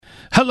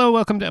Hello,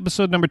 welcome to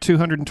episode number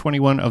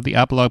 221 of the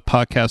Apolog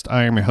Podcast.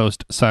 I am your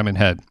host, Simon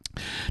Head.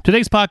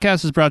 Today's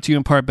podcast is brought to you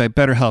in part by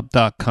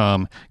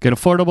BetterHelp.com. Get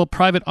affordable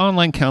private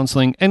online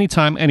counseling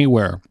anytime,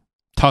 anywhere.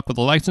 Talk with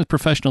a licensed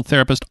professional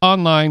therapist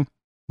online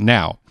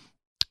now.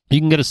 You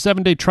can get a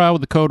 7-day trial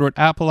with the code word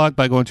Apolog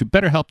by going to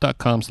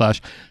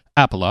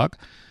BetterHelp.com/Apolog.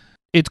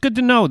 It's good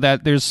to know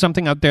that there's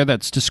something out there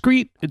that's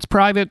discreet, it's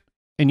private,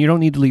 and you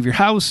don't need to leave your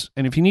house.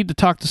 And if you need to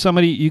talk to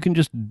somebody, you can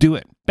just do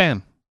it.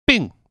 Bam,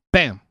 bing,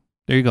 bam.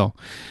 There you go.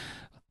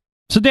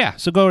 So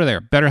go to there,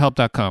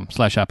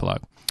 betterhelp.com/Apolog.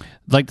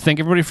 I'd like to thank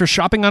everybody for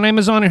shopping on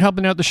Amazon and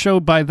helping out the show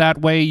by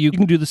that way. You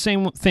can do the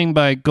same thing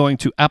by going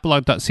to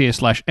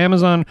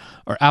apolog.ca/Amazon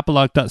or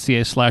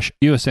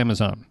apolog.ca/US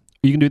Amazon.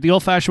 You can do it the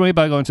old-fashioned way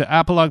by going to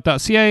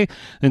apolog.ca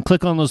and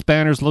click on those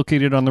banners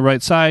located on the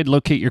right side.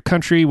 Locate your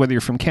country, whether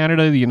you're from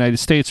Canada, the United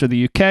States, or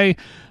the UK.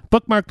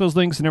 Bookmark those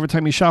links, and every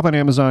time you shop on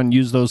Amazon,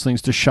 use those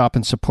links to shop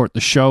and support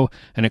the show,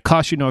 and it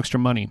costs you no extra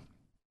money.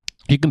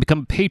 You can become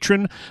a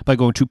patron by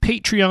going to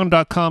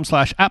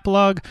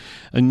patreon.com/Apolog,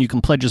 and you can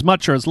pledge as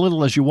much or as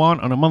little as you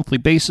want on a monthly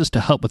basis to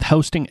help with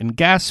hosting and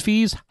gas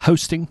fees.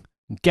 Cancel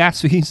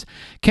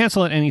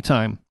at any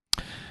time.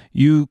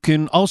 You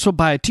can also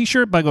buy a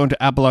t-shirt by going to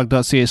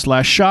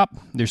apolog.ca/shop.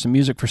 There's some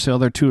music for sale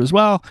there too as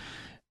well.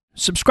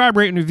 Subscribe,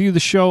 rate, and review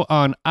the show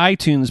on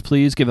iTunes,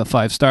 please. Give it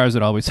 5 stars.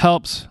 It always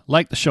helps.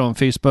 Like the show on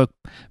Facebook,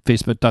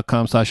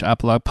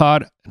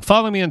 facebook.com/ApologPod. And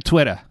follow me on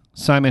Twitter,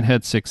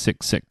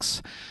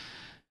 SimonHead666.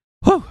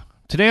 Whew.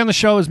 Today on the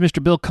show is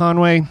Mr. Bill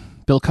Conway.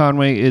 Bill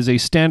Conway is a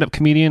stand-up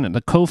comedian and the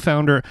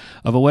co-founder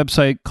of a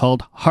website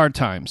called Hard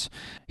Times.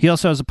 He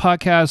also has a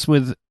podcast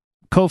with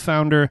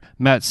co-founder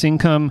Matt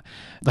Sinkum.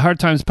 The Hard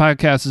Times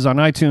podcast is on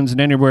iTunes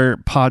and anywhere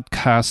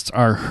podcasts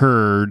are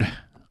heard.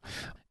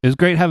 It was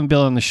great having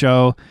Bill on the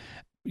show.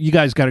 You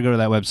guys got to go to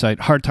that website,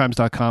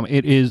 hardtimes.com.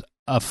 It is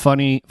a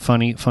funny,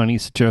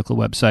 satirical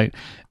website,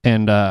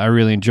 and I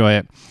really enjoy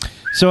it.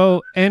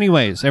 So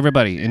anyways,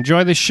 everybody,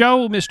 enjoy the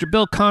show. Mr.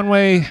 Bill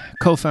Conway,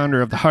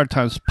 co-founder of the Hard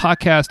Times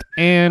podcast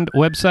and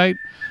website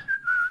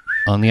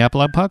on the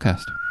Apolog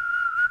Podcast.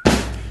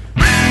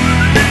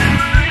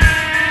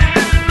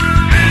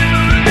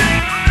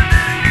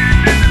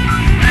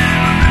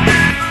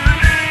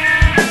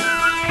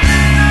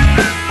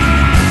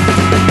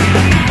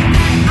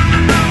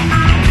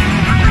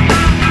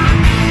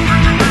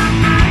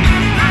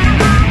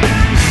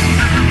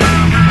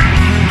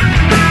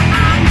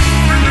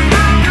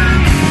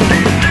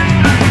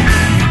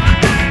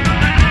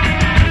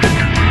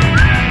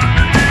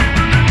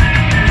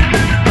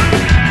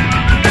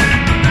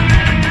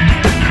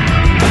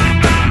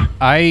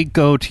 I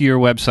go to your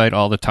website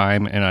all the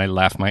time and I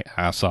laugh my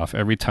ass off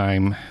every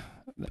time.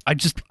 I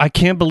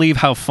can't believe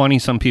how funny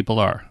some people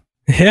are.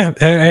 Yeah,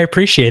 I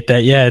appreciate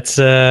that. Yeah,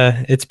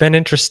 it's been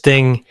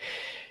interesting.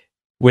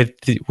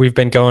 We've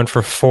been going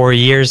for 4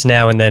 years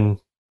now, and then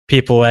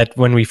people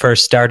when we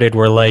first started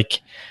were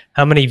like,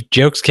 "How many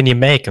jokes can you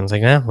make?" I was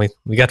like,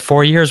 we got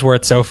 4 years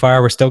worth so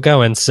far. We're still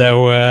going.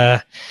 So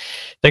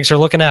thanks for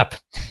looking up.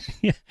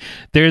 Yeah.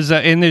 There's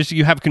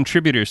you have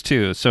contributors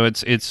too. So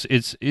it's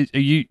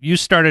you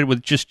started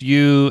with just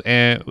you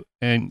and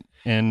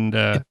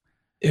it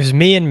was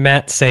me and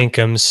Matt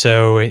Sankum.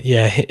 So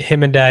yeah,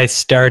 him and I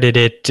started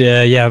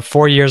it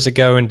 4 years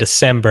ago in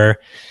December.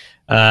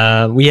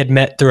 We had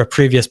met through a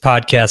previous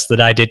podcast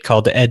that I did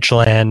called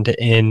Edgeland,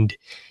 and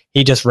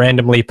he just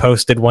randomly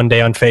posted one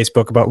day on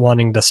Facebook about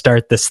wanting to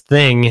start this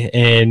thing,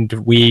 and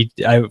we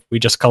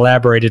just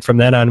collaborated from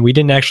then on. We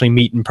didn't actually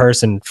meet in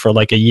person for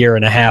like a year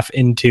and a half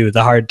into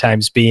the Hard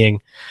Times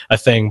being a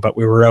thing, but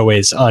we were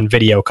always on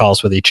video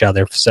calls with each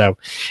other. So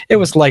it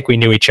was like we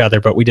knew each other,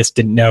 but we just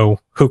didn't know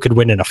who could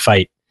win in a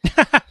fight.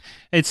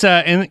 It's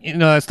and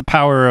that's the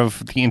power of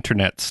the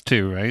internets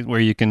too, right? Where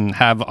you can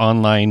have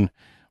online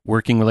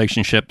working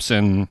relationships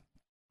and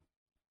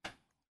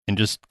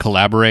just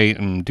collaborate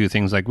and do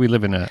things. Like we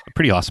live in a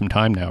pretty awesome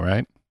time now,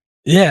 right?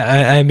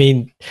 Yeah, I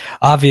mean,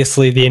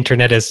 obviously the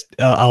internet has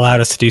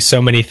allowed us to do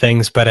so many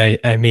things, but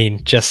I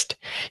mean, just,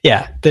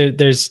 yeah,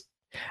 there's,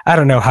 I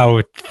don't know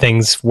how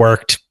things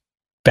worked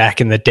back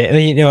in the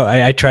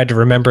day. I tried to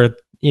remember,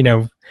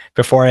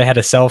 before I had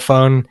a cell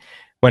phone,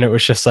 when it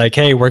was just like,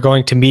 hey, we're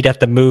going to meet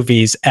at the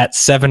movies at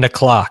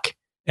 7:00.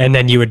 And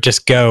then you would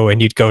just go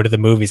and you'd go to the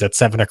movies at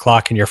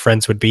 7:00 and your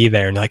friends would be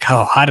there and like,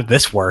 oh, how did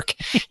this work?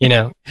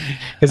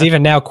 Because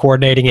even now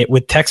coordinating it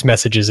with text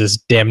messages is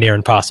damn near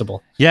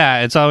impossible.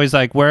 Yeah. It's always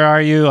like, where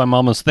are you? I'm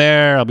almost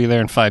there. I'll be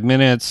there in 5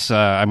 minutes.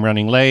 I'm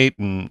running late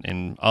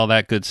and all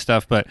that good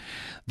stuff. But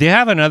they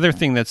have another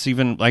thing that's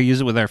even, I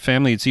use it with our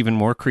family. It's even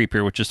more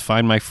creepier, which is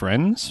Find My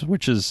Friends,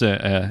 which is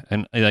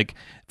like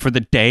for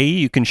the day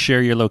you can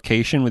share your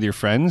location with your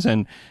friends,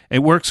 and it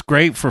works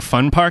great for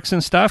fun parks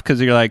and stuff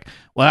because you're like,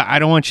 well, I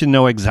don't want you to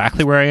know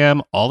exactly where I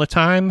am all the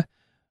time,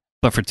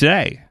 but for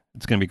today,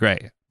 it's going to be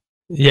great.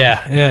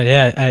 Yeah.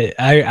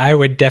 I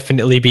would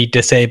definitely be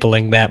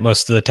disabling that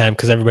most of the time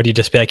because everybody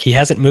just be like, he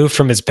hasn't moved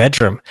from his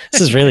bedroom.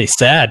 This is really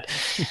sad.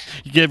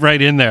 You get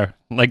right in there,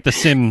 like The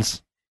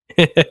Sims.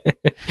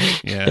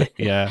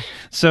 Yeah.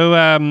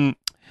 So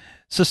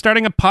So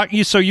starting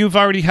so you've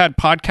already had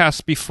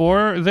podcasts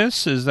before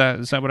this? Is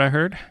that what I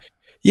heard?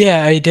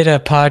 Yeah, I did a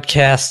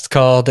podcast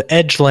called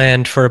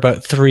Edgeland for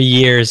about 3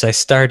 years. I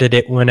started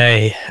it when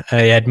I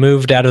had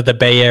moved out of the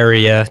Bay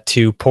Area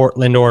to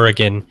Portland,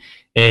 Oregon,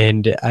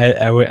 and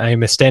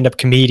I'm a stand-up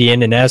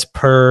comedian, and as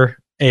per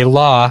a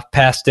law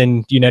passed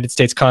in United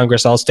States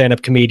Congress, all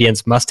stand-up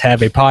comedians must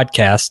have a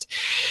podcast.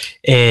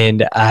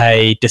 And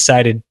I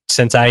decided,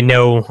 since I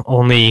know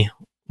only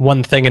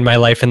one thing in my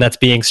life, and that's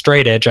being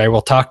straight edge, I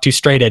will talk to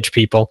straight edge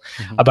people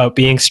about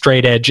being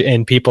straight edge,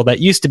 and people that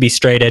used to be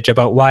straight edge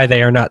about why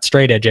they are not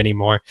straight edge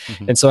anymore.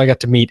 And so I got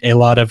to meet a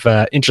lot of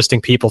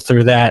interesting people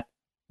through that,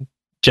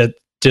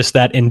 just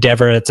that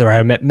endeavor. That's where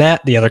I met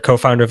Matt, the other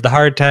co-founder of the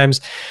Hard Times.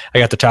 I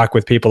got to talk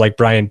with people like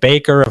Brian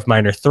Baker of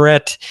Minor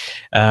Threat.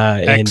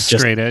 And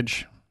straight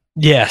edge.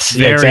 Yes,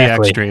 very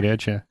exactly. Straight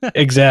edge, yeah.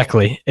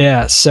 Exactly.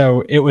 Yeah.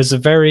 So it was a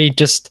very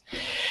just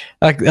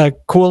a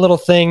cool little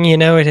thing,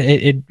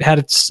 it had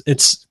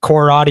its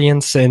core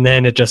audience, and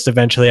then it just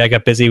eventually I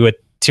got busy with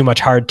too much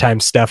Hard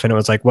Times stuff, and it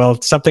was like,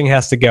 well, something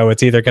has to go.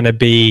 It's either going to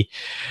be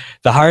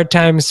the Hard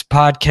Times,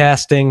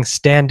 podcasting,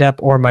 stand up,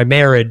 or my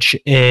marriage.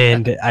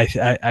 And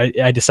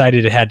I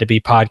decided it had to be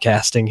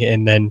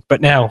podcasting,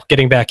 but now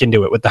getting back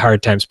into it with the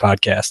Hard Times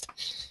podcast.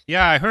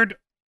 Yeah, I heard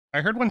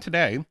one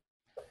today,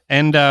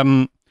 and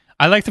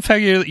I like the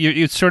fact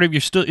you're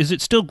still. Is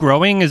it still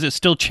growing? Is it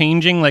still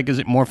changing? Like, is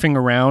it morphing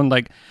around?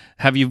 Like,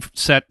 have you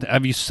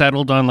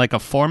settled on like a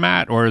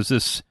format, or is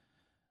this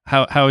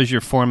how is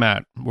your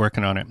format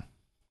working on it?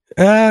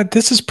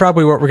 This is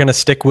probably what we're going to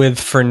stick with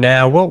for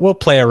now. We'll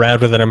play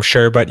around with it, I'm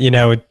sure. But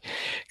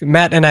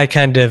Matt and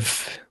I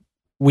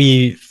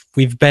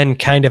we've been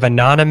kind of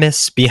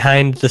anonymous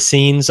behind the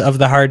scenes of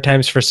the Hard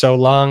Times for so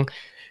long.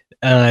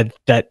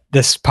 That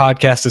this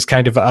podcast is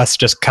kind of us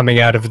just coming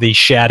out of the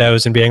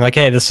shadows and being like,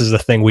 hey, this is the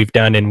thing we've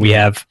done, and we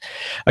have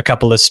a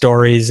couple of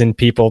stories, and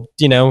people,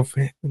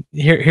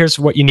 here's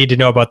what you need to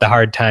know about the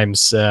Hard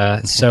Times.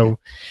 So,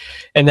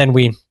 and then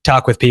we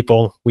talk with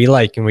people we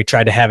like, and we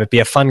try to have it be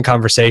a fun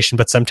conversation,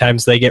 but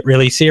sometimes they get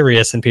really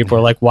serious, and people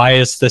are like, why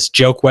is this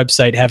joke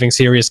website having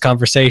serious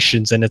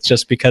conversations? And it's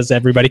just because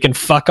everybody can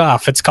fuck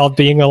off. It's called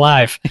being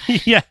alive.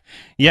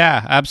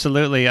 Yeah,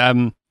 absolutely.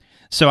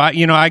 So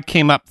I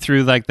came up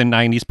through like the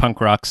 90s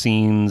punk rock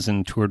scenes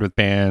and toured with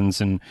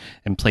bands and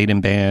played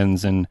in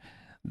bands. And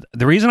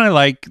the reason I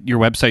like your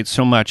website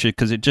so much is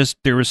because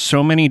there was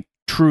so many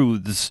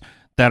truths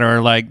that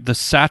are like the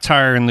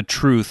satire and the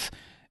truth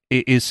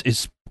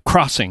is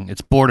crossing,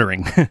 it's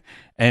bordering.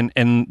 and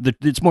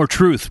it's more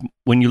truth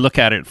when you look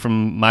at it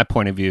from my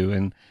point of view.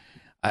 And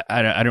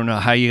I don't know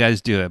how you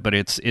guys do it, but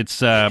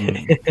it's I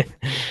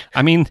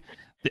mean,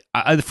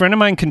 a friend of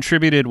mine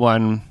contributed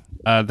one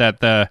that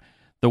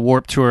the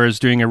Warped Tour is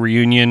doing a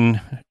reunion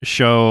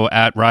show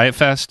at Riot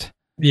Fest.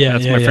 Yeah,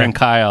 that's my friend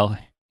Kyle.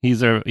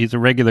 He's a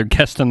regular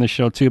guest on the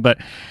show too. But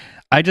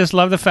I just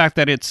love the fact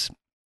that it's,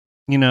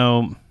 I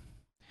don't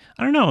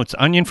know, it's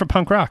onion for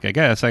punk rock. I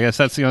guess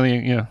that's the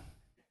only,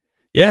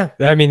 Yeah,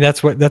 I mean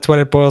that's what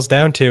it boils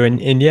down to,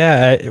 and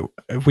yeah,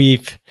 we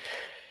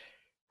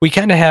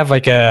kind of have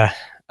like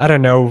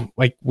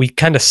we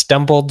kind of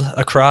stumbled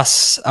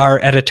across our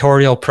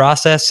editorial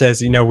process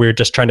as we were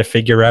just trying to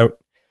figure out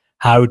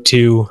how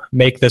to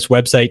make this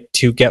website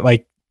to get,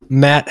 like,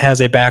 Matt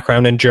has a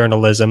background in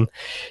journalism.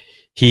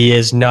 He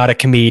is not a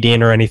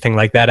comedian or anything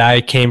like that.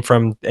 I came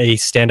from a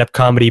stand-up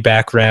comedy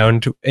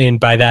background, and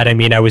by that I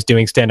mean I was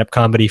doing stand-up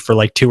comedy for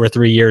like 2 or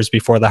 3 years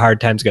before the Hard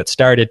Times got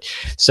started.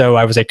 So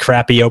I was a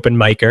crappy open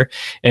micer,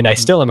 and I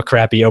still am a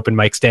crappy open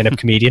mic stand-up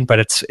comedian, but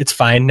it's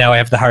fine. Now I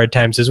have the Hard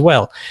Times as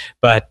well.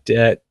 But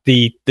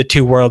the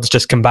two worlds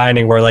just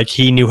combining, where like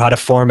he knew how to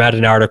format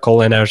an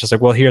article, and I was just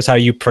like, well, here's how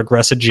you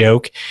progress a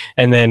joke.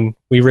 And then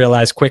we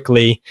realized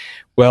quickly,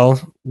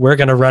 well, we're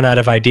going to run out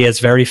of ideas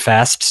very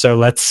fast, so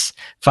let's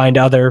find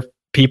other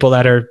people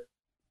that are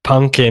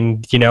punk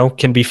and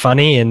can be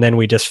funny. And then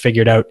we just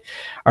figured out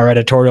our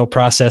editorial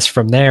process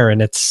from there,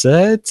 and I'd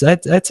say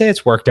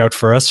it's worked out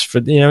for us.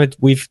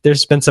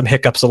 There's been some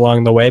hiccups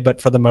along the way, but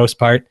for the most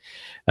part,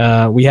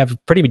 we have a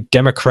pretty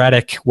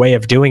democratic way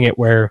of doing it,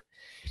 where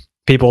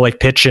people like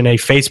pitch in a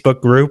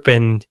Facebook group,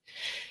 and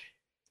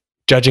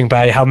judging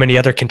by how many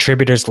other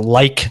contributors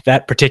like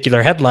that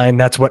particular headline,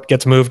 that's what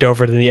gets moved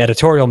over to the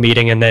editorial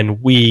meeting. And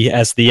then we,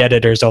 as the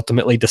editors,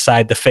 ultimately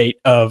decide the fate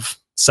of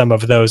some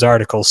of those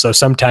articles. So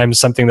sometimes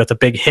something that's a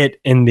big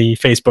hit in the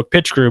Facebook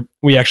pitch group,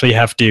 we actually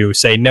have to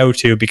say no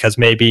to, because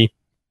maybe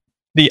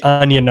the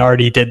Onion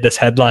already did this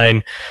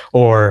headline,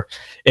 or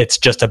it's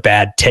just a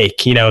bad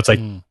take. It's like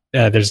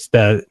there's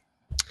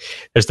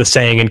the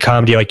saying in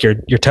comedy, like you're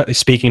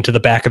speaking to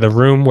the back of the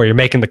room, where you're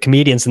making the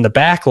comedians in the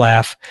back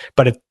laugh,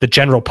 but the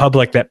general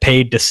public that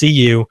paid to see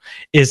you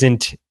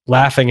isn't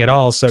laughing at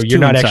all. So you're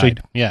not inside.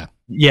 Actually,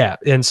 yeah.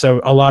 And so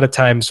a lot of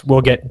times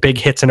we'll get big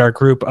hits in our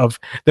group of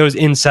those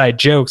inside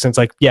jokes, and it's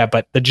like, yeah,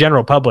 but the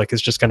general public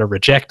is just going to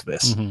reject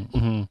this. Mm-hmm,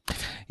 mm-hmm.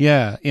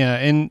 Yeah,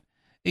 and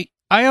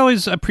I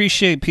always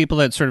appreciate people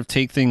that sort of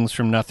take things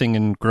from nothing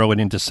and grow it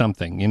into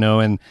something,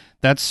 and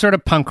that's sort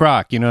of punk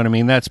rock. You know what I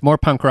mean? That's more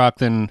punk rock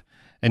than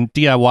and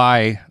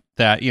DIY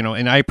that,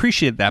 and I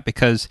appreciate that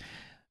because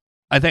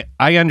I think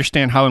I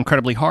understand how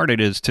incredibly hard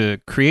it is to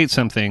create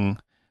something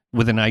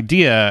with an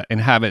idea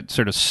and have it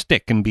sort of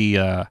stick and be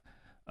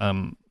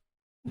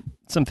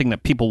something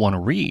that people want to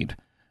read.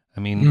 I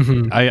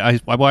mean, I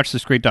watched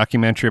this great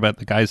documentary about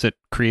the guys that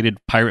created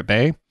Pirate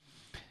Bay,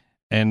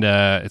 and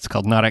it's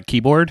called Not at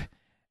Keyboard.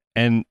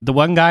 And the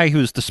one guy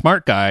who's the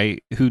smart guy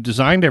who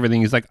designed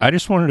everything, he's like, I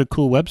just wanted a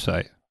cool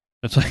website.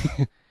 It's like,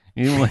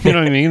 you know what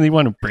I mean? They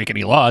want to break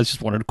any laws,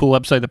 just wanted a cool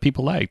website that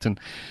people liked. And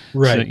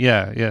right. So,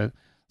 yeah.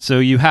 So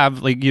you have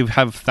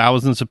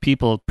thousands of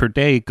people per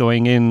day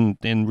going in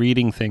and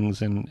reading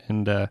things, and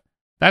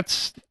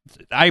that's,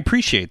 I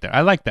appreciate that.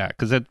 I like that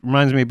because it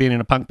reminds me of being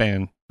in a punk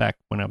band back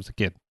when I was a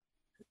kid.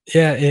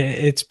 Yeah,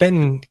 it's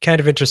been kind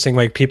of interesting.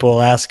 Like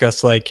people ask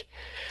us, like,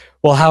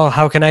 well,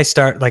 how can I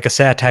start like a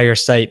satire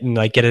site and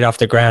like get it off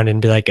the ground,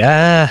 and be like,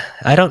 I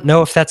don't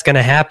know if that's going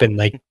to happen.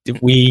 Like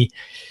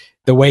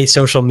the way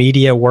social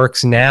media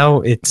works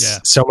now, it's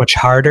so much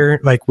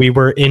harder. Like we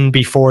were in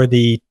before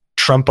the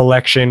Trump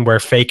election where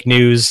fake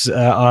news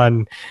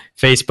on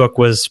Facebook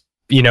was,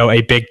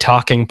 a big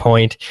talking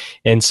point.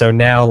 And so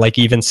now like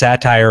even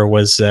satire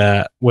was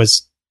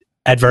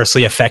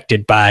adversely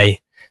affected by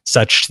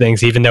such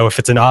things, even though if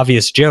it's an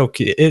obvious joke,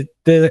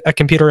 a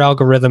computer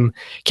algorithm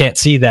can't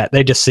see that.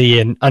 They just see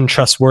an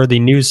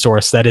untrustworthy news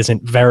source that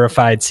isn't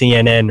verified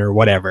CNN or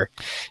whatever.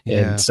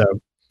 Yeah. And so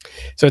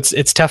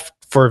it's tough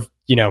for,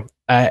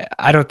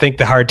 I don't think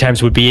the hard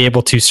times would be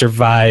able to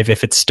survive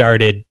if it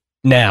started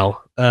now.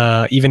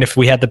 Even if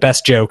we had the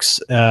best jokes,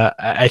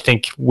 I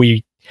think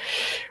we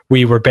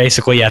were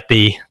basically at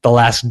the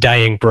last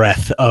dying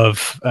breath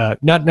of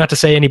not to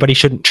say anybody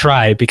shouldn't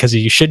try, because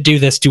you should do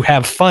this to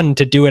have fun,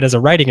 to do it as a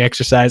writing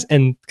exercise,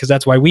 and because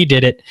that's why we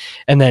did it.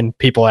 And then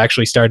people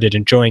actually started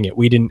enjoying it.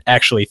 We didn't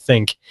actually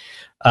think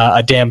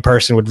a damn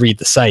person would read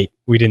the site.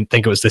 We didn't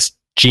think it was this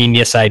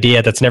genius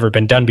idea that's never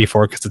been done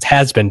before, because it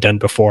has been done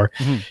before.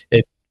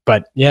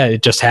 But yeah,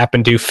 it just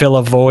happened to fill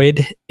a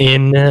void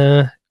in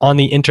on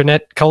the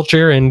internet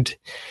culture, and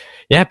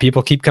yeah,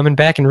 people keep coming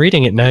back and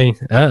reading it, and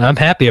I'm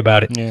happy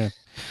about it. Yeah,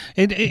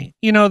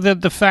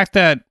 the fact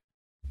that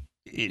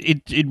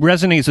it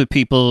resonates with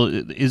people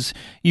is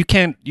you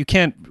can't be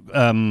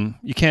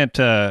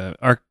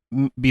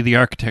the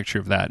architecture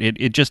of that.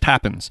 It just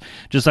happens,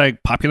 just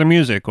like popular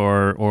music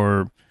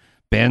or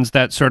bands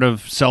that sort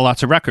of sell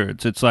lots of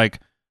records. It's like,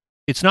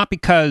 it's not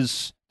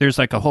because there's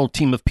like a whole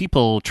team of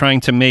people trying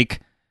to make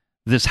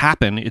this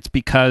happen. It's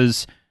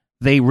because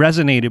they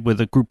resonated with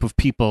a group of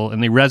people,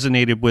 and they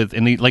resonated with,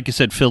 and they, like you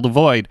said, filled a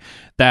void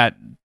that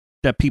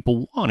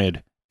people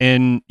wanted.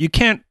 And you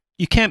can't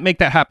make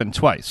that happen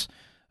twice.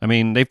 I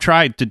mean, they've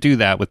tried to do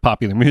that with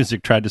popular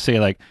music, tried to say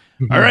like,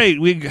 all right,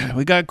 we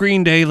got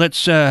Green Day,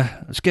 let's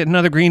get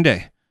another Green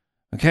Day.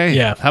 Okay?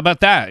 Yeah. How about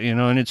that?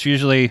 And it's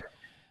usually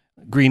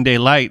Green Day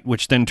Light,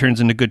 which then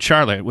turns into Good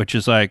Charlotte, which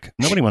is like,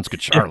 nobody wants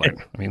Good Charlotte.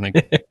 I mean, like,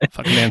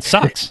 fucking band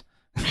sucks.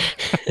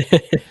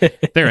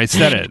 There, I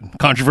said it.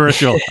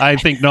 Controversial. I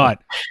think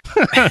not.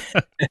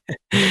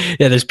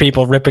 Yeah, there's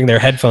people ripping their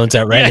headphones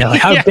out right now.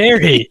 Like, how dare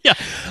he? Yeah,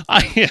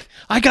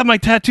 I got my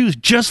tattoos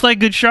just like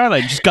Good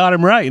Charlotte. Just got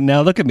him right, and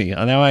now look at me.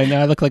 Now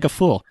I look like a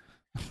fool.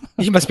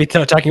 He must be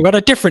talking about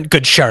a different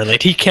Good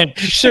Charlotte. He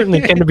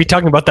certainly can't be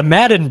talking about the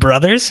Madden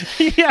brothers.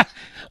 Yeah.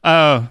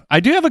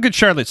 I do have a Good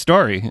Charlotte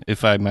story,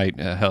 if I might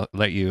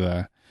let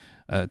you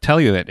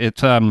tell you it.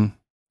 It's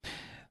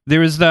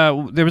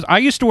I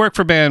used to work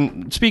for a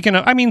band,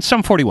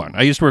 Sum 41.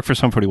 I used to work for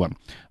Sum 41.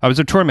 I was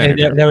a tour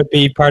manager. That would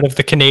be part of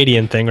the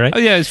Canadian thing, right? Oh,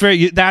 yeah,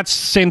 that's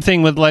same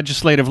thing with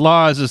legislative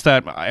laws, is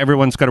that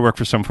everyone's got to work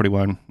for Sum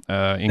 41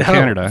 in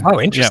Canada.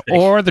 Oh, interesting.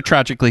 Yeah, or the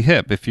Tragically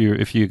Hip, if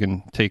you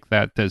can take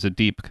that as a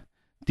deep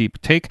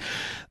take.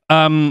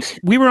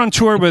 We were on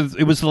tour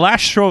it was the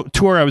last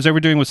tour I was ever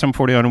doing with Sum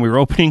 41, and we were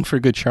opening for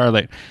Good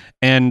Charlotte.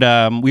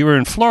 And we were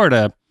in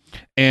Florida,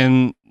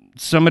 and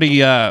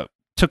somebody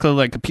took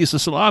a piece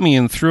of salami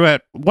and threw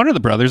at one of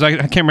the brothers. I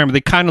can't remember. They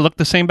kind of looked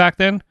the same back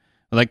then.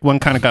 Like one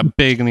kind of got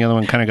big and the other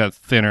one kind of got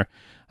thinner.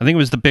 I think it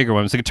was the bigger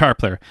one. It was the guitar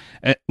player.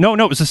 No,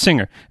 it was the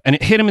singer. And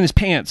it hit him in his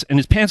pants, and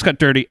his pants got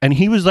dirty, and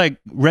he was like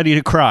ready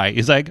to cry.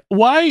 He's like,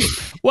 why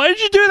did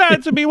you do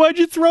that to me? Why'd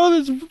you throw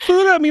this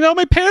food at me? Now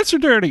my pants are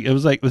dirty. You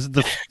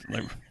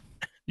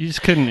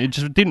just couldn't. It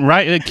just didn't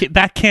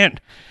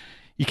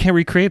you can't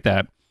recreate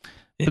that.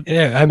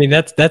 Yeah, I mean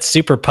that's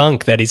super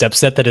punk that he's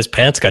upset that his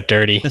pants got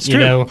dirty. That's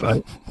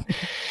true.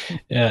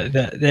 Yeah,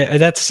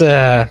 that's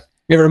it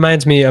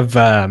reminds me of.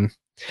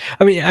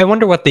 I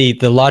wonder what the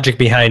logic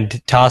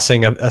behind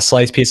tossing a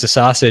sliced piece of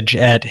sausage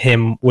at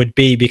him would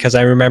be, because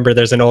I remember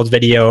there's an old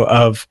video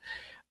of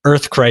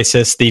Earth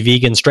Crisis, the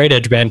vegan straight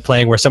edge band,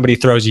 playing where somebody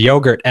throws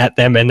yogurt at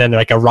them and then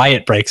like a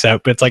riot breaks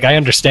out. But it's like, I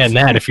understand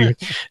that if you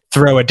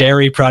throw a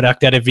dairy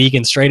product at a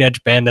vegan straight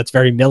edge band that's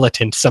very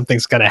militant,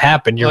 something's going to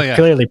happen. You're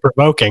clearly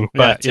provoking.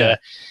 But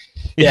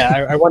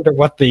I wonder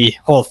what the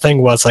whole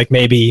thing was. Like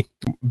maybe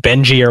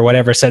Benji or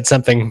whatever said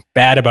something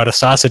bad about a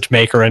sausage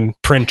maker in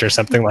print or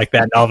something like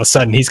that, and all of a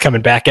sudden he's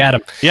coming back at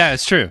him. Yeah,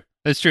 it's true.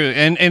 That's true.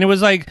 And it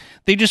was like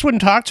they just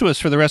wouldn't talk to us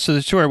for the rest of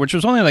the tour, which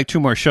was only like 2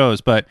 more shows.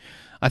 But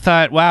I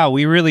thought, wow,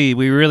 we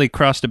really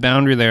crossed a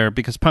boundary there,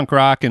 because punk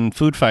rock and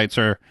food fights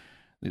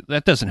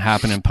that doesn't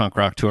happen in punk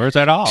rock tours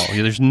at all.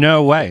 There's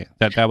no way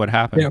that would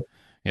happen.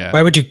 Yeah.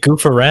 Why would you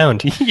goof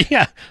around?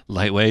 Yeah,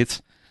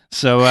 lightweights.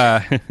 So,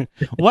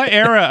 what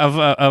era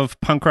of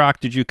punk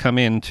rock did you come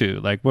into?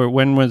 Like,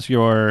 when was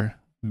your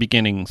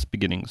beginnings?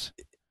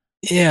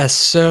 Yeah,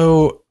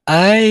 so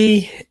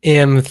I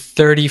am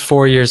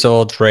 34 years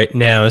old right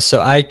now.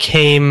 So I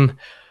came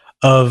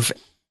of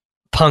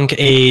punk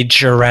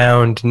age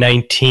around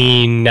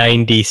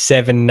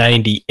 1997,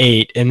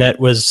 98, and that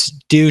was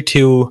due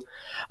to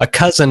a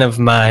cousin of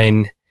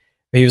mine.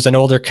 He was an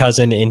older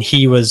cousin, and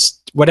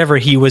whatever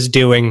he was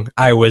doing,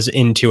 I was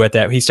into at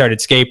that. He started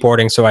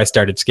skateboarding, so I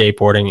started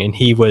skateboarding, and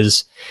he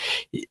was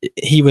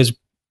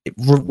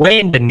way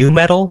into new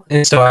metal,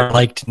 and so I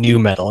liked new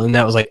metal, and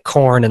that was like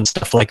Korn and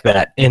stuff like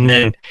that. And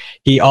then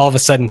he all of a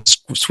sudden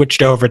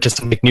switched over to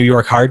some like New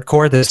York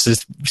hardcore. This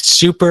is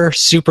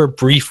super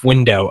brief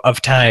window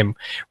of time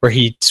where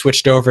he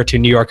switched over to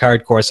New York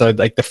hardcore. So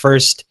like the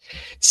first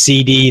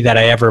CD that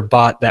I ever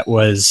bought that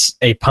was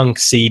a punk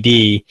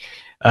CD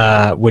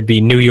would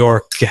be New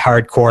York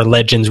hardcore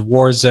legends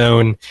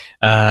Warzone,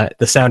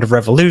 The Sound of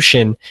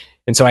Revolution.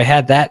 And so I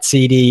had that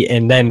CD,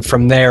 and then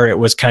from there it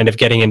was kind of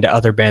getting into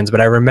other bands.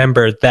 But I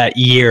remember that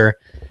year,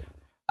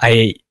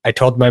 I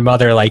told my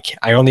mother, like,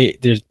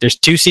 there's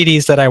 2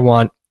 CDs that I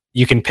want.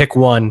 You can pick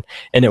one,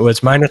 and it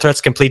was Minor Threat's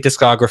complete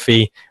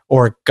discography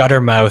or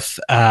Guttermouth,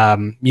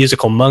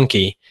 Musical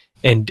Monkey.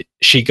 And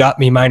she got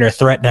me Minor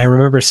Threat, and I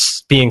remember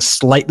being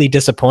slightly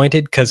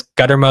disappointed because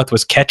Guttermouth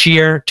was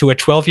catchier to a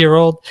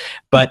 12-year-old,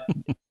 but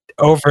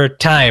over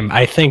time,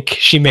 I think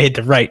she made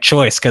the right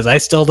choice, because I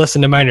still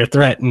listen to Minor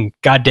Threat, and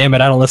God damn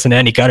it, I don't listen to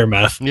any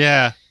Guttermouth.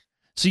 Yeah.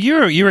 So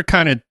you were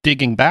kind of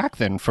digging back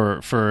then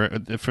for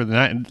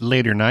the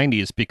later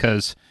 90s,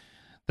 because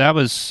that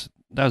was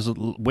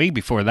way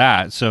before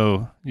that.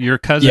 So your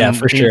cousin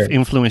for sure.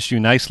 influenced you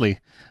nicely.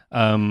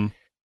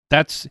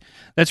 That's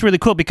really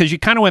cool, because you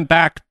kind of went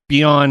back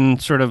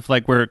beyond sort of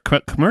like where it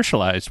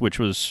commercialized, which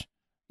was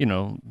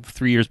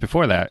 3 years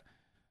before that.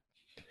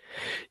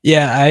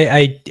 Yeah,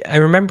 I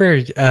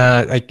remember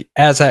like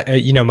as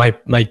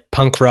my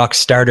punk rock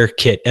starter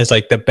kit as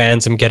like the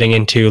bands I'm getting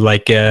into,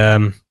 like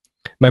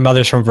my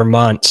mother's from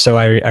Vermont, so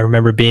I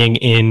remember being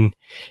in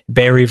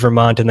Barrie,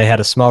 Vermont, and they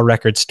had a small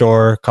record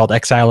store called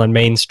Exile on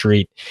Main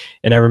Street,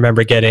 and I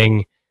remember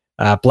getting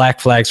Black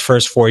Flag's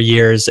First 4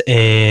 Years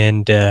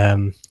and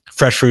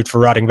Fresh Fruit for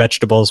Rotting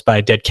Vegetables by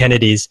Dead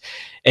Kennedys,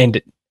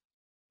 and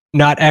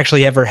not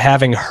actually ever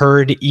having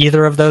heard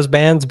either of those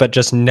bands, but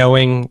just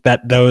knowing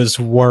that those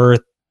were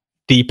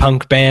the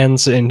punk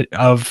bands and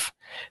kind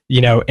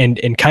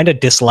of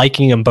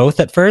disliking them both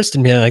at first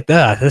and being like,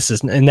 this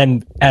is, and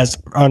then as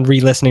on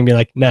re-listening, be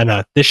like,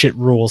 no, this shit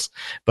rules.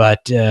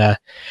 But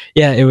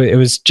it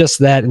was just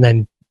that. And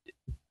then,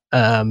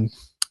 and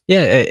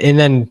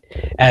then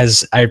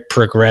as I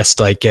progressed,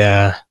 like,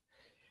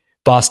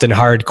 Boston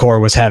hardcore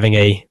was having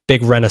a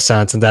big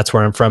renaissance, and that's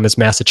where I'm from, is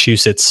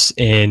Massachusetts.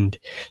 And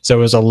so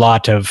it was a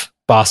lot of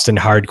Boston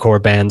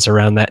hardcore bands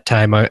around that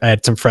time. I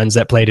had some friends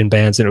that played in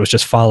bands, and it was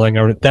just following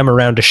them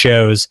around to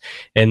shows.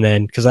 And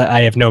then, because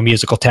I have no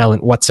musical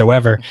talent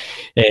whatsoever,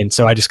 and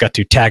so I just got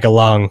to tag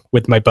along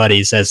with my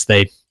buddies as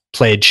they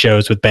played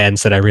shows with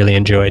bands that I really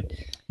enjoyed.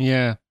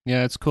 Yeah,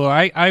 it's cool.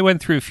 I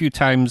went through a few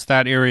times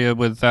that area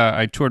with,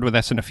 I toured with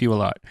SNFU a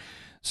lot.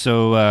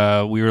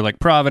 So we were like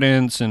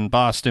Providence and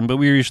Boston, but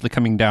we were usually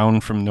coming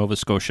down from Nova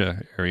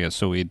Scotia area.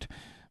 So we'd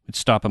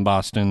stop in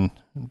Boston,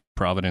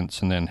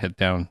 Providence, and then head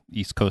down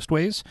East Coast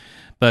ways.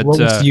 But what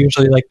was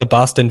usually like the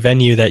Boston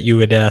venue that you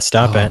would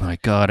stop at? Oh my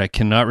God, I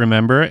cannot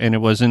remember. And it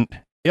wasn't.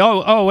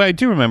 Oh, I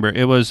do remember.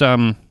 It was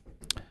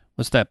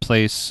what's that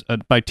place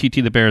by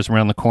TT the Bears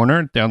around the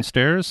corner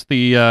downstairs?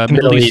 The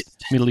Middle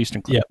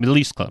Eastern Club, Middle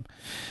East Club.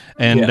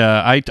 And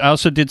I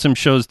also did some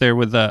shows there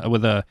with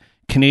a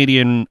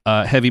Canadian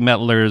heavy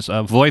metalers,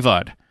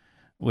 Voivod,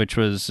 which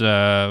was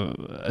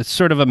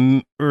sort of a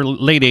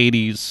late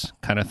 80s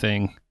kind of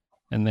thing,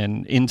 and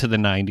then into the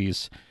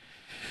 90s.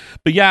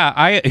 But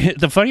yeah,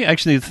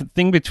 the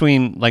thing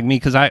between like me,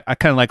 because I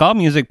kind of like all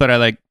music, but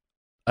I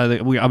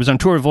was on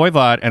tour with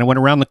Voivod, and I went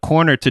around the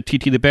corner to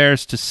TT the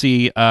Bears to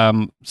see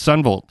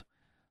Sunvolt.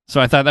 So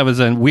I thought that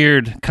was a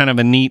weird, kind of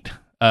a neat,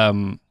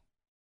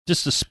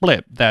 just a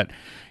split that,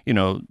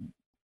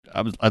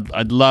 I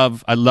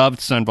loved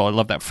Sunvolt. I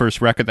loved that first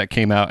record that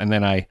came out, and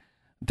then I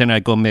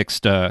go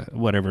mixed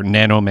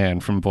Nano Man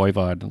from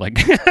Voivod, like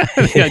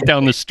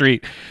down the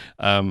street.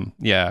 That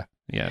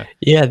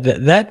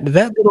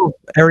little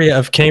area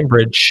of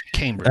Cambridge.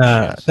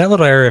 Yes. That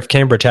little area of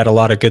Cambridge had a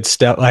lot of good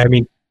stuff. I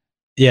mean,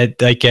 yeah,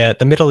 like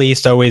the Middle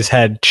East always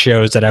had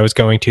shows that I was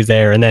going to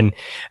there, and then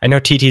I know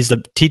TT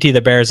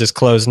the Bears is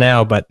closed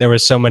now, but there were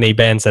so many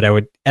bands that I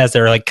would, as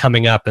they're like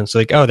coming up, and it's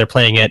like, oh, they're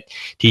playing at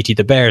TT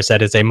the Bears.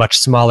 That is a much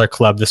smaller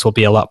club. This will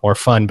be a lot more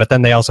fun. But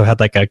then they also had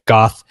like a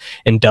goth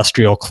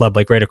industrial club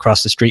like right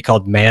across the street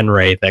called Man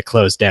Ray that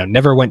closed down.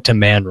 Never went to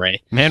Man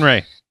Ray. Man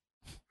Ray.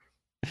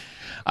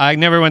 I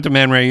never went to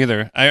Man Ray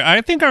either.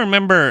 I think I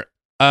remember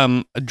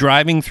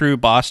driving through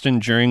Boston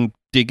during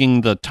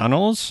digging the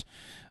tunnels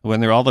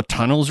when all the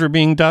tunnels were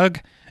being dug.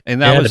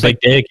 And that was the big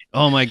dig.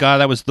 Oh my God,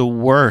 that was the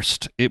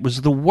worst. It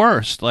was the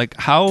worst. Like,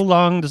 how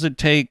long does it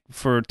take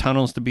for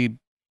tunnels to be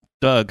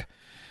dug?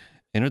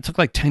 And it took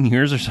like 10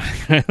 years or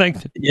something.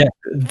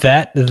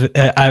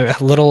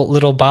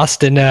 Little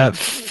Boston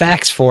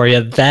facts for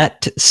you.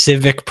 That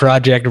civic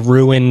project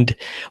ruined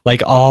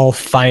like all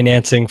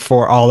financing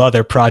for all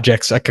other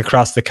projects like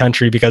across the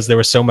country because there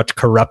was so much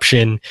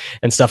corruption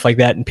and stuff like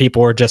that, and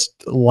people were just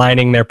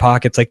lining their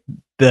pockets. Like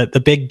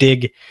the big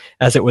dig,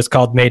 as it was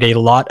called, made a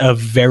lot of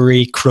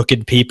very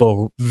crooked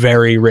people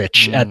very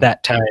rich at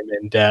that time,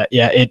 and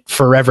it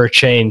forever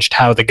changed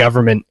how the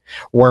government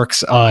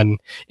works on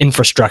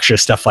infrastructure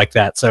stuff like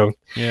that. So,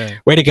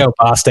 way to go,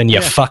 Boston! You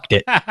fucked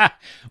it.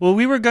 Well,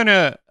 we were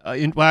gonna.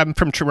 I'm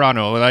from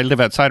Toronto. I live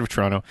outside of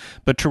Toronto,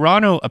 but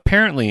Toronto,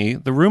 apparently,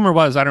 the rumor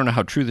was, I don't know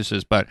how true this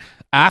is, but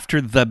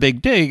after the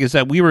big dig, is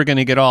that we were going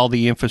to get all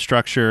the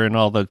infrastructure and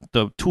all the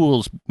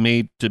tools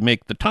made to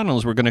make the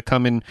tunnels. We're going to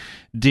come and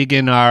dig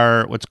in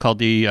our what's called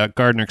the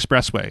Gardiner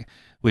Expressway,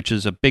 which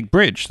is a big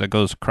bridge that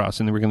goes across,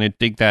 and then we're going to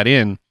dig that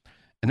in.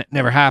 And that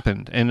never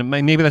happened. And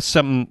maybe that's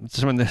some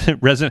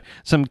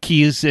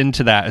keys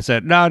into that is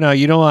that no,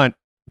 you don't want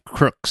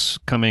crooks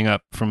coming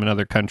up from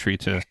another country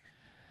to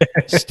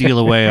steal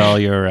away all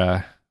your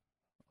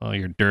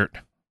dirt.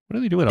 What do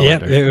they do with all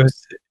that dirt?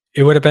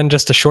 It would have been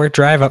just a short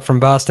drive up from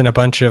Boston. A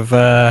bunch of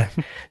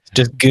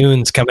just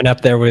goons coming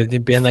up there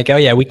with being like, "Oh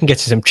yeah, we can get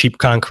you some cheap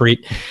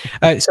concrete."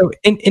 So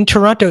in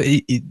Toronto,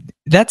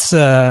 that's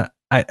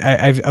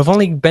I've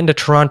only been to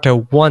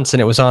Toronto once,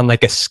 and it was on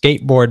like a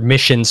skateboard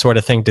mission sort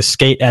of thing to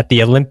skate at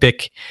the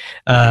Olympic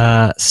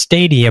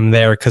stadium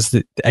there, because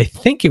I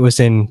think it was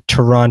in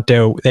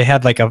Toronto. They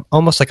had like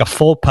almost like a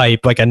full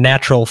pipe, like a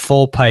natural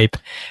full pipe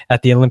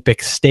at the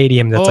Olympic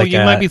stadium. That's you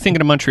might be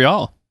thinking of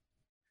Montreal.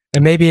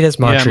 And maybe it is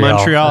Montreal. Yeah,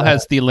 Montreal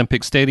has the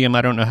Olympic Stadium.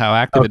 I don't know how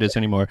active it is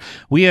anymore.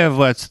 We have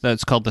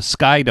that's called the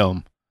Sky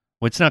Dome.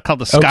 Well, it's not called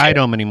the Sky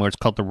Dome anymore. It's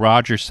called the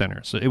Rogers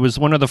Center. So it was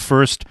one of the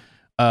first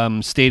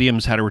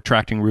stadiums had a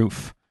retracting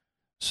roof.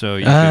 So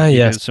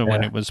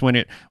when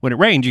it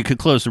rained, you could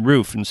close the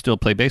roof and still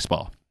play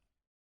baseball.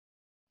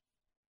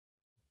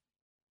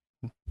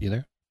 You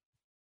there?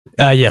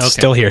 Yes, okay.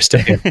 Still here.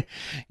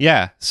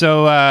 Yeah.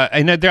 So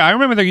I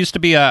remember there used to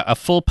be a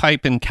full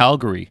pipe in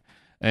Calgary.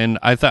 And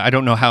I thought, I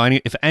don't know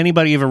if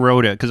anybody ever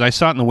rode it, because I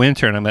saw it in the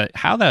winter, and I'm like,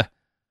 how the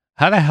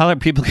hell are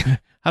people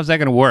how's that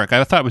going to work?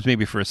 I thought it was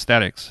maybe for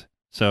aesthetics.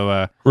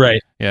 So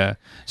right, yeah.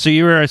 So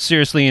you were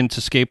seriously into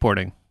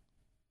skateboarding?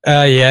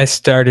 I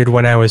started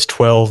when I was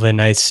 12,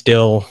 and I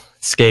still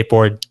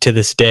skateboard to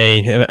this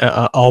day,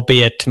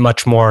 albeit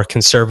much more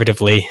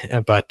conservatively.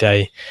 But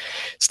I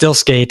still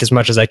skate as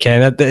much as I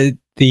can.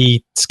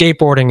 The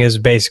skateboarding is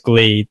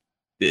basically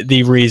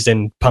the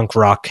reason punk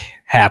rock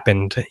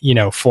happened,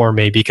 for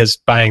me, because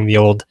buying the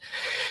old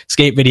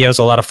skate videos,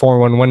 a lot of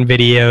 411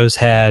 videos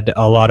had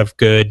a lot of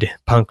good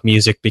punk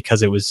music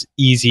because it was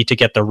easy to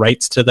get the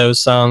rights to those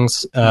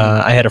songs.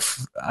 I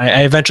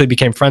eventually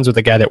became friends with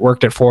a guy that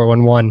worked at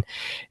 411,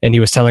 and he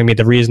was telling me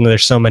the reason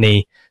there's so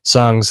many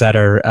songs that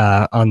are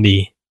on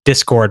the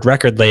Discord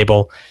record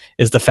label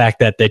is the fact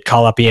that they'd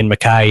call up Ian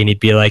MacKaye and he'd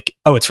be like,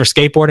 "Oh, it's for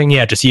skateboarding?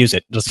 Yeah, just use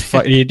it.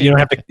 You don't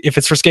have to. If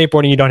it's for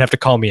skateboarding, you don't have to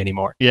call me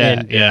anymore."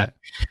 Yeah.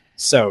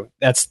 So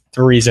that's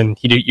the reason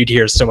you'd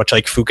hear so much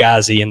like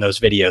Fugazi in those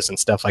videos and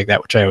stuff like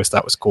that, which I always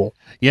thought was cool.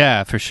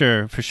 Yeah, for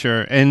sure.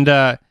 And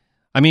I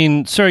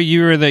mean, sorry,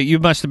 you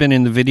must have been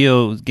in the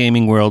video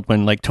gaming world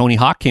when like Tony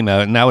Hawk came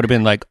out, and that would have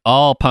been like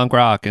all punk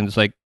rock, and it's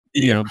like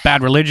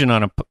Bad Religion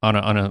on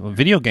a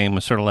video game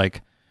was sort of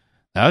like.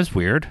 That was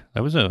weird.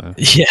 That was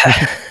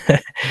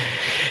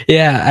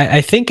yeah.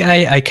 I think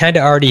I kind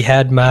of already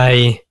had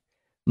my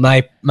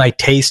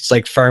tastes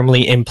like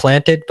firmly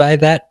implanted by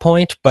that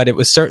point, but it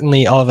was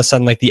certainly all of a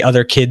sudden like the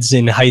other kids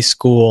in high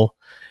school,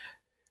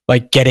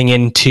 like getting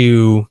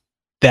into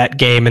that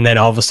game, and then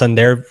all of a sudden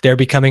they're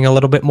becoming a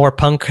little bit more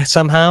punk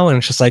somehow, and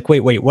it's just like,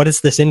 wait, what is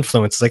this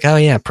influence? It's like, oh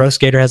yeah, Pro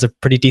Skater has a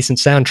pretty decent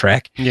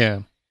soundtrack. Yeah.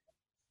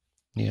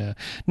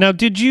 Now,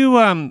 did you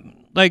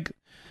like?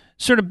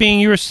 Sort of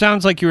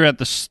sounds like you were at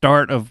the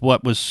start of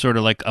what was sort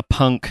of like a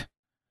punk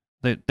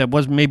that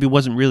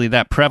wasn't really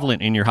that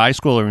prevalent in your high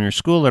school or in your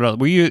school at all.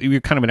 Were you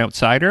kind of an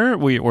outsider,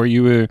 or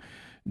you were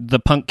the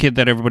punk kid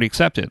that everybody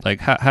accepted? Like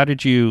how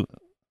did you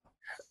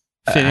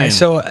fit in?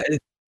 So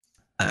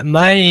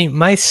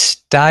my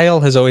style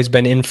has always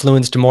been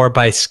influenced more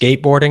by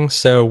skateboarding.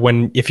 So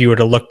if you were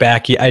to look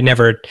back, I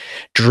never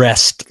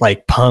dressed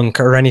like punk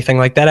or anything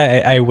like that.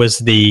 I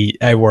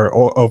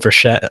wore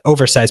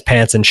oversized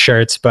pants and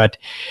shirts. But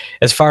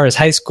as far as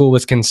high school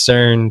was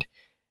concerned,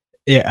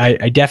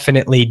 I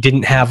definitely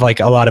didn't have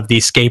like a lot of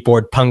these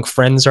skateboard punk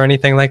friends or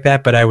anything like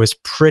that. But I was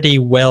pretty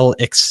well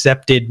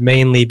accepted,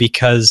 mainly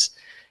because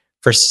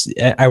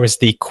I was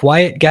the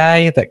quiet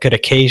guy that could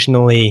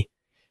occasionally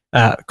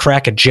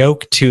crack a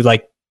joke to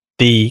like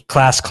the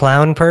class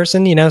clown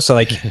person, so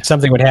like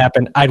something would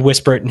happen, I'd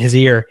whisper it in his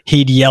ear,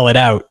 he'd yell it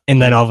out,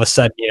 and then all of a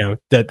sudden,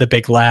 the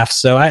big laugh.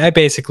 So I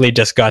basically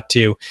just got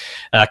to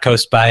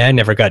coast by. I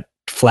never got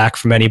flack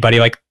from anybody.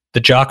 Like, the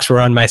jocks were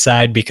on my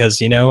side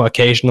because,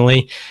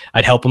 occasionally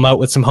I'd help them out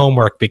with some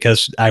homework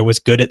because I was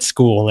good at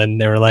school. And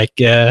they were like,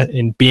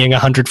 in being a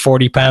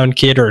 140-pound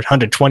kid, or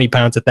 120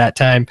 pounds at that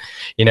time,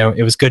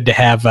 it was good to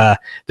have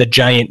the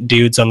giant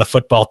dudes on the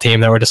football team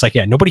that were just like,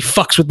 yeah, nobody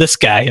fucks with this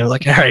guy. And I was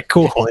like, all right,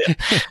 cool.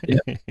 Yeah.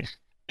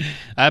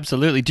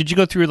 Absolutely. Did you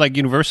go through like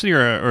university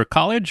or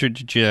college, or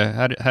did you,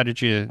 how did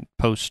you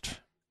post?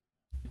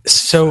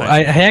 So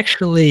I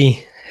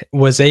actually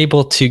was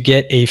able to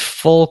get a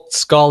full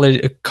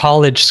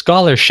college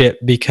scholarship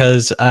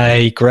because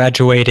I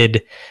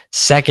graduated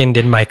second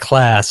in my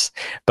class,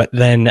 but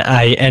then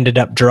I ended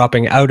up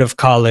dropping out of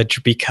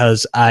college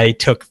because I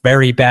took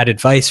very bad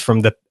advice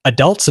from the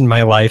adults in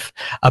my life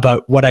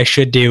about what I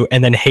should do,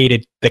 and then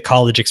hated the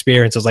college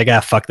experience. I was like,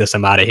 fuck this,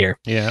 I'm out of here.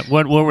 Yeah.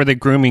 What were they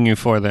grooming you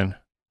for then?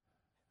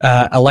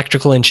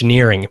 Electrical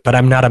engineering, but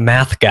I'm not a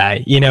math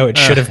guy. It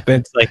should have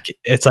been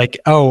it's like,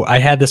 oh, I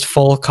had this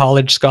full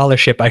college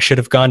scholarship. I should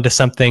have gone to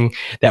something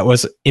that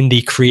was in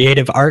the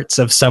creative arts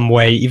of some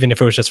way, even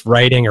if it was just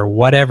writing or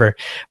whatever.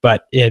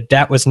 But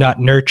that was not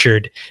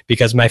nurtured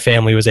because my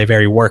family was a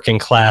very working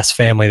class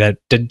family that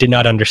did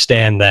not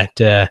understand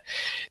that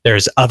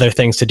there's other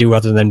things to do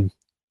other than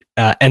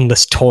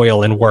endless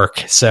toil and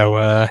work.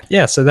 So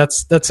so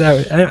that's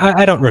how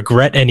I don't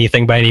regret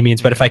anything by any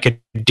means, but if I could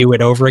do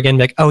it over again,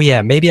 like, oh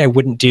yeah, maybe I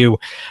wouldn't do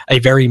a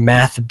very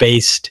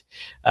math-based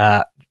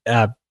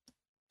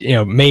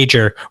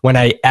major when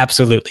I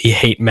absolutely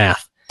hate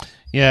math.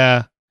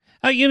 Yeah.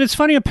 It's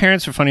funny,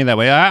 parents are funny that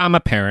way. I'm a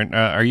parent.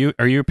 Are you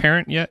a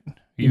parent yet?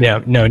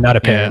 No, not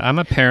a parent. Yeah, I'm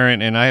a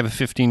parent, and I have a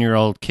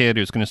 15-year-old kid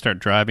who's going to start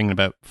driving in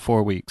about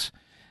 4 weeks.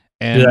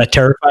 And, does that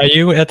terrify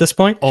you at this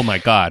point? Oh my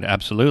God,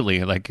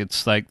 absolutely. Like,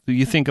 it's like,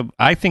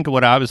 I think of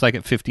what I was like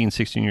at 15,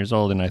 16 years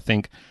old, and I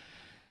think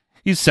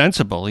he's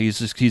sensible. He's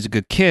a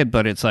good kid,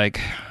 but it's like,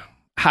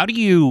 how do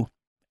you,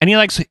 and he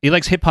likes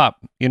hip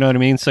hop, you know what I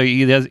mean? So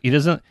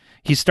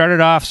he started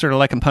off sort of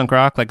liking punk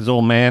rock, like his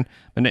old man,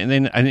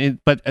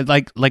 but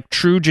like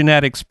true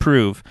genetics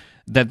prove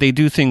that they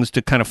do things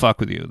to kind of fuck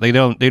with you.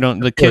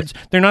 The kids,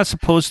 they're not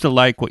supposed to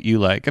like what you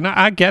like. And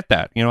I get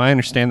that, I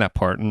understand that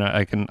part, and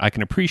I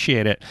can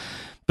appreciate it.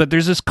 But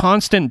there's this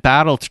constant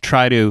battle to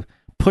try to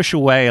push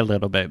away a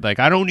little bit. Like,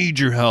 I don't need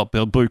your help,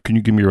 Bill, but can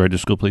you give me a ride to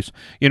school, please?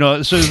 So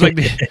it's like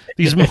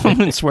these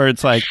moments where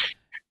it's like,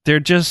 they're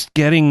just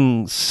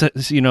getting,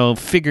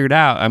 figured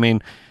out. I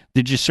mean,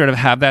 did you sort of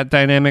have that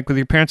dynamic with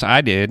your parents?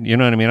 I did, you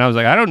know what I mean? I was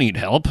like, I don't need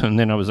help. And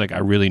then I was like, I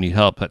really need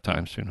help at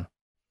times,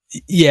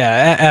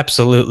 Yeah,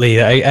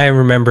 absolutely. I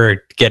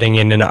remember getting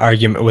in an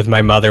argument with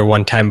my mother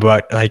one time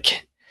about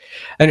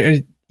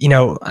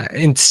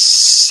in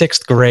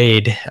sixth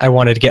grade, I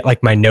wanted to get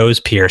like my nose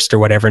pierced or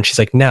whatever. And she's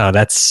like, no,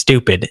 that's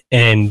stupid.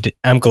 And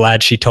I'm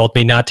glad she told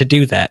me not to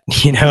do that.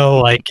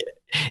 Like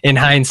in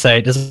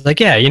hindsight, it's like,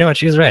 yeah, you know what?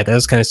 She was right. That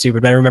was kind of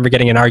stupid. But I remember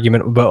getting an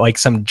argument about like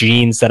some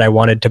jeans that I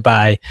wanted to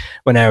buy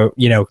when I,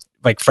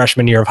 like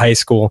freshman year of high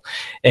school.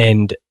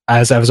 And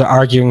as I was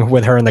arguing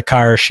with her in the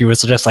car, she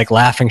was just like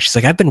laughing. She's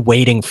like, I've been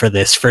waiting for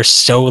this for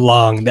so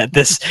long, that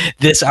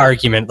this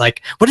argument,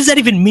 like, what does that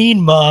even mean,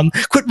 Mom?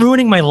 Quit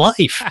ruining my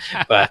life.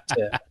 But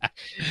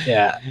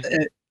yeah,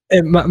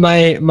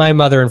 my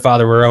mother and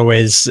father were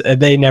always,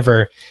 they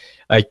never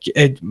like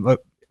it.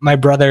 My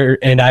brother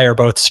and I are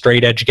both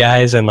straight edge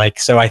guys. And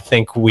like, so I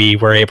think we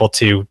were able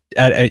to,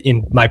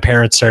 my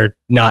parents are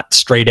not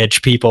straight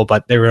edge people,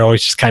 but they were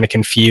always just kind of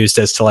confused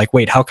as to like,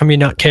 wait, how come you're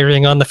not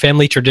carrying on the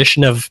family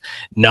tradition of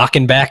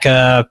knocking back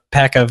a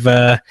pack of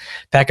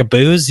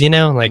booze,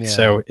 Like, yeah.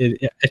 So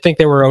I think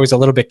they were always a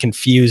little bit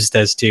confused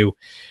as to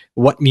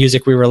what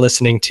music we were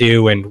listening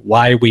to and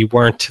why we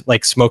weren't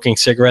like smoking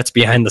cigarettes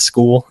behind the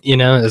school,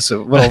 It's a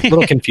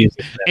little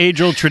confusing.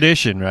 Age-old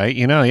tradition, right?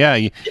 Yeah,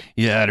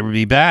 it would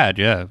be bad.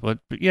 Yeah. But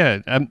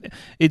yeah,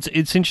 it's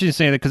interesting to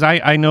say that, because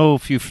I know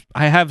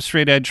I have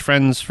straight edge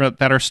friends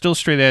that are still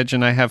straight edge,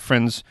 and I have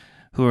friends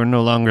who are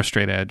no longer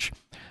straight edge.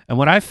 And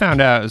what I found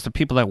out is the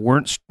people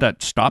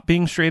that stopped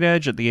being straight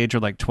edge at the age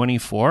of like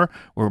 24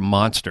 were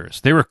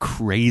monsters. They were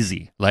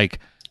crazy. Like,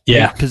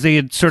 yeah, because they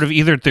had sort of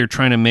either they're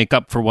trying to make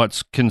up for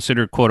what's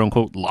considered quote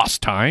unquote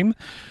lost time,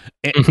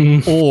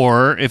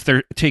 or if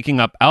they're taking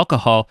up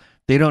alcohol,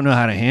 they don't know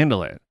how to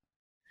handle it.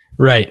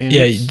 Right. And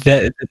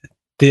yeah.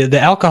 The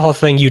alcohol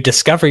thing, you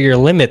discover your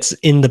limits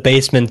in the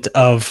basement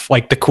of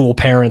like the cool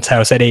parents'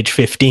 house at age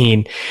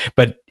 15,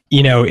 but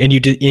and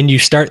you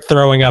start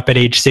throwing up at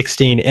age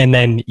 16, and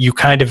then you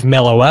kind of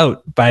mellow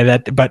out by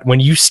that. But when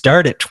you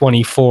start at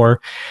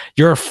 24,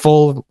 you're a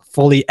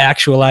fully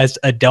actualized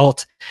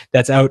adult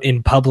that's out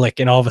in public,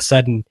 and all of a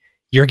sudden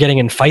you're getting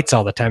in fights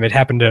all the time. It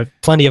happened to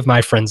plenty of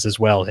my friends as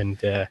well. And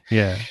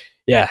yeah,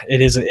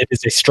 it is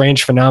a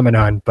strange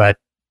phenomenon, but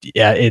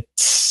yeah,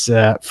 it's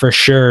for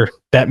sure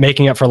that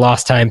making up for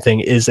lost time thing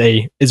is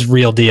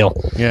real deal.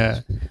 Yeah.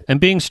 And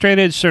being straight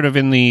edge sort of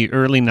in the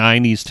early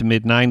 90s to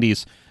mid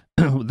 90s,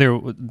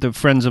 the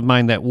friends of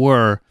mine that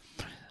were,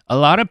 a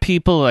lot of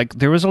people, like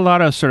there was a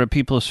lot of sort of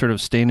people sort of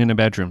staying in the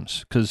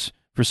bedrooms because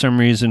for some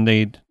reason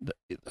they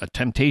a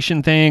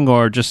temptation thing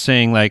or just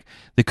saying like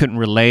they couldn't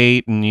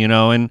relate and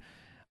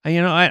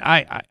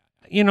I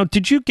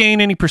did you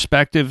gain any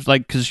perspective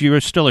like because you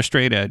were still a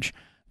straight edge?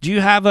 Do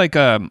you have like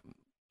an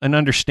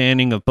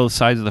understanding of both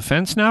sides of the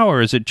fence now,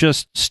 or is it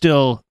just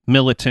still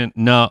militant?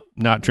 No,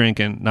 not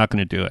drinking, not going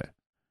to do it.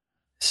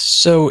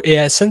 So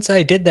yeah, since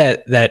I did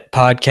that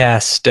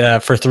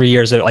podcast for 3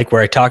 years, like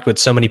where I talked with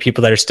so many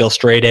people that are still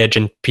straight edge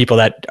and people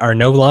that are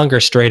no longer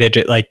straight edge,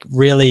 it like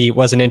really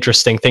was an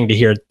interesting thing to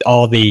hear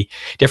all the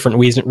different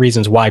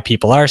reasons why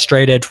people are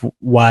straight edge,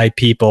 why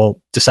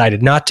people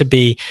decided not to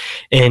be,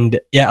 and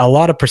yeah, a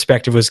lot of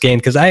perspective was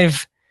gained because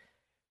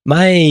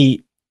my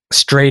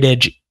straight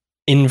edge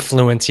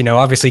influence,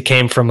 obviously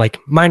came from like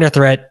Minor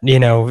Threat,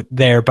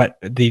 there, but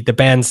the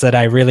bands that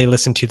I really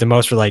listened to the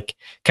most were like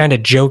kind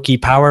of jokey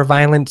power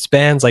violence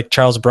bands like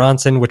Charles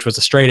Bronson, which was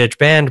a straight edge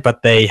band,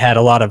 but they had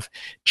a lot of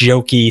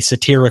jokey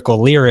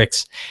satirical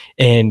lyrics.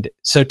 And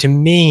so to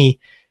me,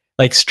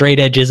 like straight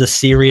edge is a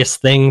serious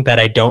thing that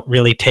I don't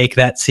really take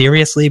that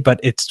seriously, but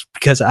it's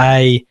because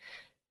I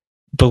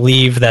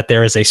believe that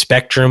there is a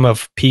spectrum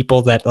of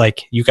people that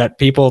like you got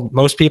people,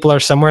 most people are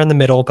somewhere in the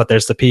middle, but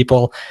there's the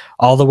people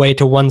all the way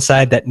to one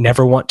side that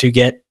never want to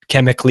get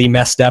chemically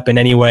messed up in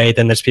any way.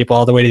 Then there's people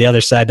all the way to the other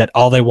side that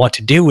all they want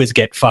to do is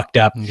get fucked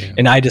up. Yeah.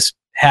 And I just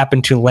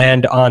happen to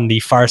land on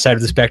the far side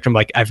of the spectrum.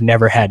 Like I've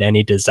never had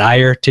any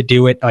desire to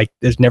do it. Like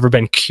there's never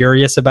been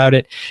curious about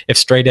it. If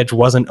straight edge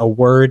wasn't a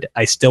word,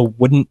 I still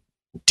wouldn't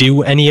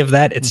do any of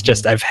that. It's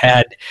just, I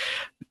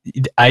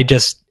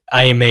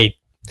am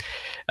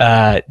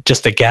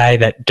just a guy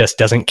that just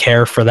doesn't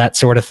care for that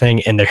sort of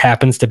thing, and there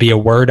happens to be a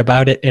word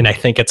about it, and I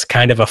think it's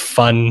kind of a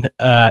fun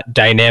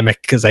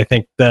dynamic because I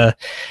think the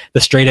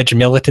straight edge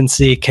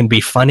militancy can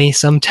be funny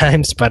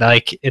sometimes, but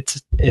like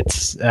it's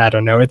I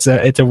don't know, it's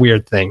a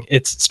weird thing.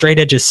 It's straight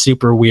edge is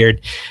super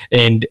weird,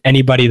 and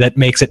anybody that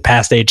makes it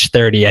past age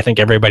 30, I think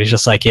everybody's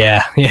just like,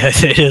 yeah,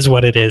 it is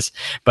what it is.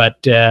 But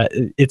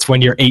it's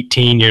when you're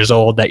 18 years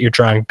old that you're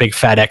drawing big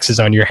fat X's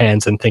on your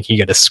hands and think you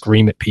got to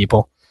scream at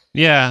people.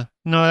 Yeah.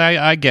 No,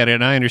 I get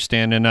it. I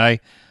understand. And I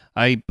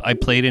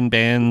played in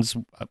bands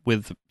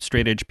with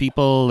straight edge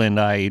people, and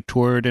I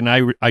toured, and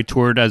I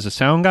toured as a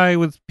sound guy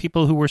with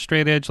people who were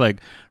straight edge, like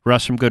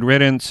Russ from Good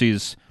Riddance.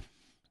 He's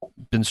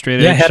been straight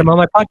edge. Yeah, I had him on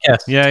my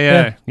podcast.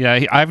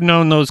 Yeah. I've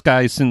known those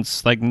guys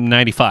since like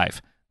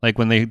 95, like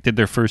when they did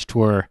their first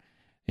tour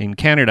in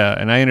Canada,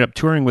 and I ended up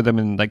touring with them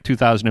in like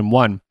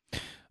 2001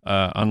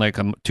 on like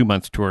a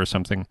 2-month tour or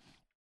something.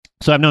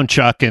 So I've known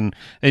Chuck, and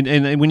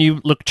when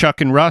you look, Chuck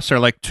and Russ are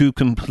like two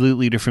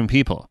completely different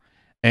people,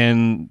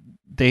 and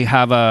they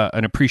have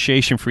an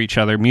appreciation for each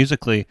other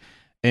musically.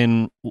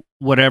 And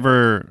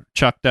whatever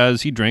Chuck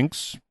does, he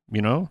drinks.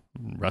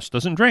 Russ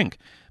doesn't drink,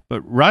 but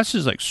Russ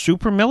is like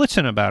super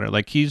militant about it.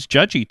 Like he's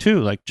judgy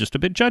too, like just a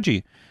bit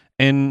judgy,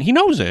 and he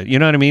knows it. You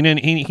know what I mean? And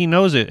he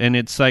knows it, and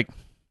it's like,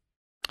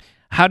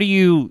 how do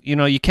you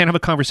can't have a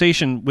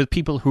conversation with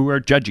people who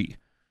are judgy.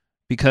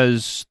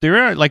 Because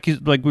there are, like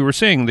we were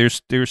saying,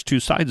 there's two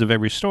sides of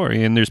every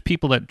story, and there's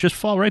people that just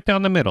fall right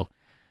down the middle.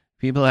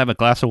 People have a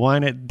glass of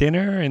wine at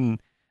dinner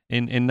and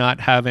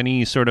not have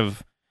any sort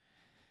of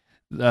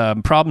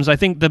problems. I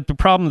think the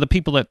problem, the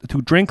people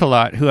who drink a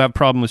lot, who have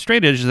problem with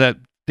straight edge, is that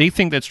they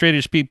think that straight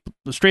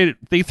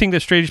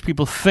edge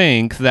people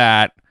think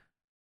that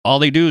all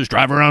they do is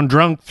drive around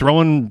drunk,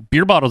 throwing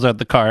beer bottles at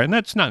the car, and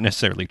that's not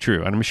necessarily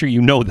true. And I'm sure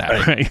you know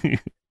that, right?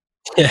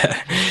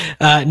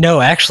 Yeah.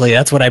 No, actually,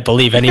 that's what I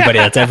believe anybody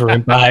that's ever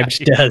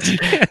imbibed does.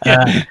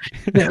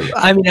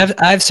 I mean,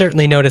 I've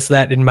certainly noticed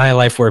that in my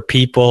life where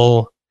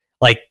people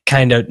like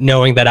kind of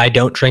knowing that I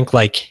don't drink,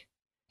 like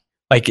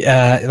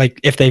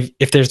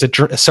if there's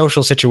a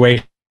social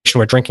situation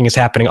where drinking is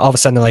happening, all of a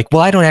sudden they're like,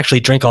 well, I don't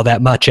actually drink all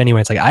that much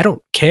anyway. It's like, I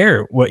don't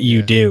care what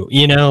you do,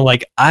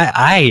 like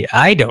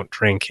I don't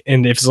drink.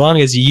 And as long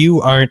as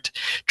you aren't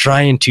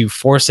trying to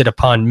force it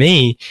upon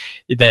me,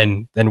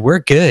 then we're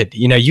good.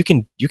 You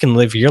can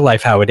live your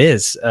life how it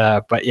is.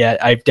 But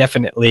yeah,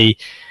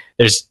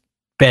 there's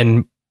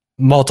been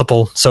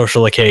multiple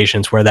social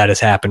occasions where that has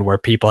happened, where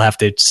people have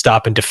to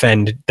stop and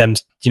defend them,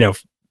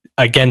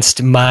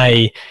 against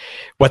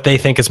what they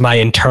think is my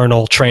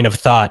internal train of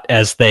thought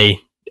as they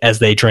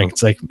drink.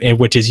 It's like,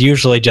 which is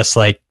usually just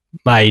like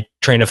my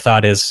train of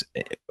thought is,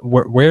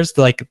 where's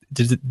the, like,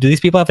 do these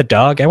people have a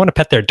dog? I want to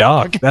pet their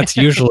dog. That's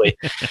usually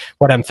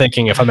what I'm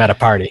thinking if I'm at a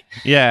party.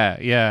 Yeah.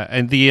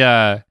 And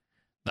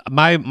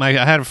I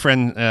had a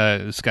friend,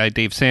 this guy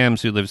Dave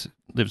Sams, who lives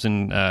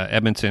in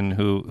Edmonton,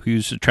 who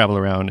used to travel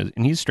around,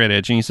 and he's straight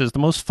edge, and he says the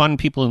most fun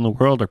people in the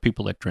world are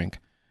people that drink.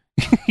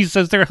 He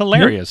says they're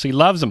hilarious. He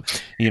loves them.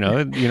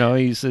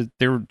 He says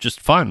they're just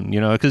fun,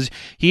 because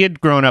he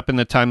had grown up in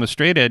the time of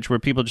straight edge where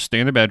people just stay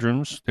in their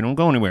bedrooms. They don't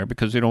go anywhere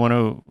because they don't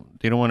want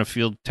to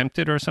feel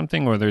tempted or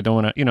something, or they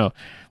don't want to,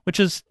 which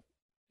is,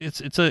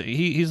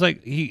 he's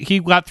like, he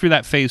got through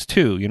that phase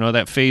too,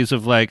 that phase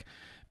of like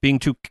being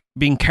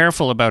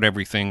careful about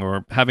everything,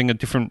 or having a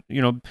different,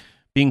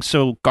 being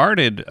so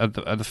guarded of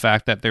the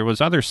fact that there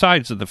was other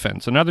sides of the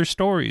fence and other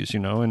stories,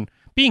 and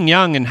being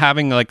young and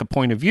having like a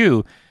point of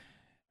view.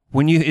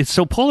 It's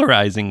so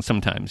polarizing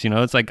sometimes,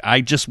 it's like,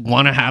 I just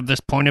want to have this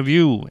point of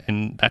view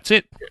and that's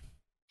it.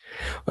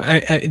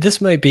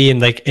 This might be in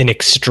like an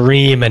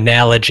extreme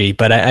analogy,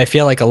 but I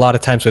feel like a lot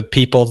of times with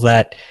people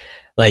that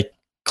like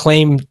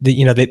claim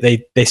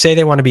that, they say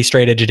they want to be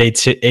straight edge at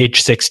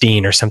age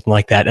 16 or something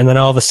like that. And then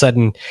all of a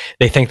sudden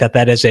they think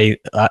that is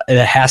it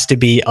has to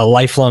be a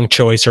lifelong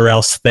choice or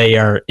else they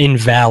are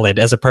invalid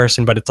as a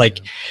person. But it's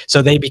like,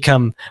 so they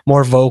become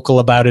more vocal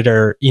about it,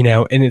 or,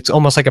 and it's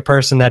almost like a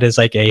person that is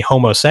like a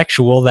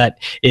homosexual that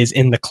is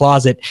in the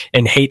closet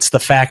and hates the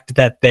fact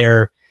that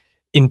they're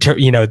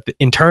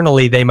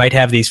internally they might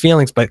have these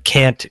feelings, but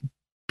can't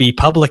be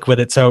public with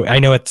it. So I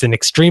know it's an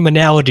extreme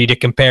analogy to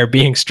compare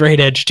being straight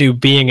edge to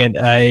being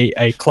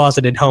a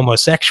closeted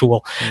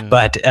homosexual,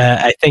 but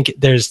I think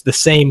there's the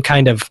same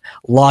kind of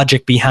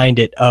logic behind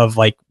it of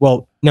like,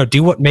 well, no,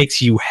 do what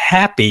makes you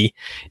happy,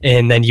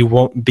 and then you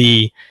won't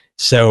be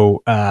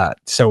so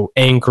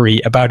angry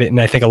about it. And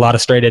I think a lot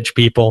of straight edge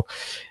people,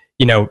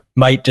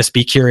 might just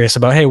be curious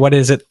about, hey, what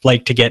is it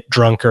like to get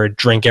drunk or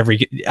drink I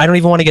don't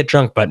even want to get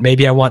drunk, but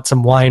maybe I want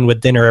some wine with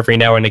dinner every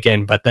now and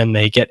again. But then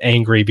they get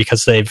angry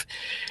because they've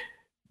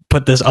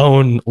put this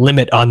own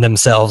limit on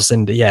themselves.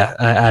 And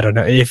I don't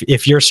know.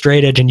 If you're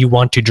straight edge and you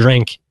want to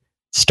drink,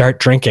 start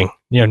drinking.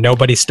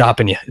 Nobody's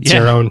stopping you. It's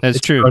your own.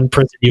 That's true. Your own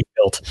prison you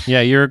built. Yeah,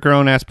 you're a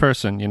grown ass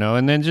person,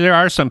 and then there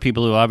are some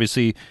people who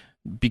obviously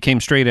became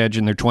straight edge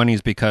in their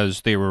 20s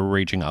because they were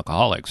raging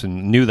alcoholics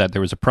and knew that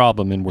there was a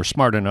problem and were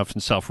smart enough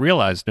and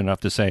self-realized enough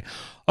to say,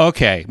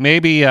 okay,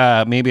 maybe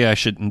I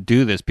shouldn't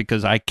do this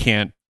because I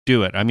can't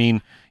do it. I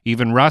mean,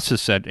 even Russ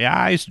has said, yeah,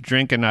 I used to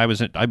drink and I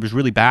was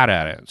really bad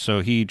at it.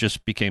 So he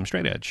just became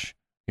straight edge,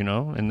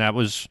 and that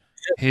was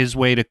his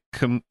way to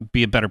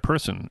be a better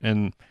person.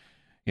 And,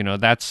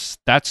 that's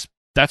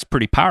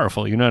pretty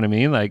powerful. You know what I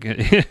mean? Like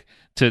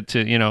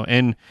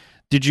and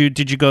Did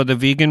you go the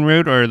vegan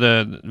route or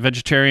the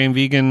vegetarian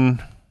vegan?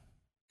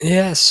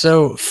 Yeah,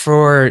 so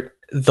for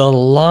the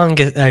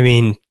longest, I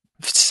mean,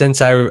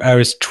 since I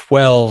was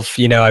 12,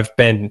 I've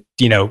been,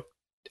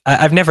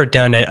 I've never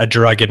done a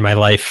drug in my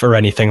life or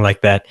anything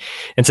like that.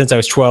 And since I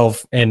was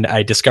 12 and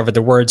I discovered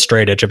the word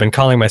straight edge, I've been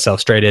calling myself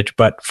straight edge.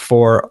 But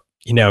for,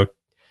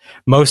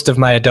 most of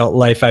my adult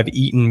life, I've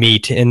eaten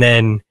meat. And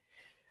then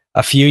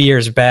a few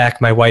years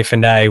back, my wife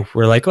and I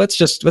were like,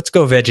 let's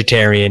go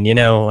vegetarian,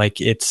 like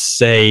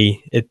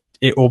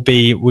it will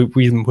be,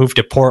 we moved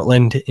to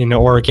Portland in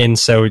Oregon.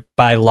 So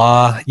by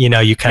law,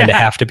 you kind of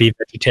have to be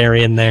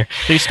vegetarian there.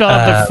 They still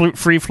have the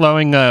free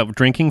flowing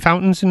drinking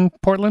fountains in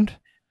Portland.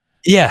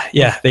 Yeah,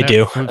 they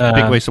do.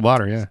 Big waste of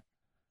water. Yeah.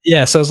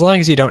 Yeah, so as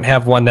long as you don't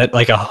have one that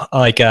like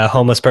a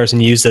homeless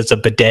person used as a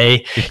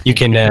bidet, you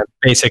can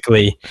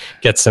basically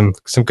get some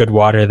good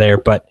water there.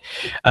 But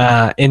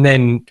and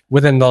then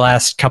within the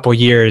last couple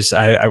years,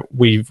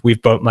 we've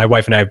both, my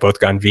wife and I have both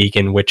gone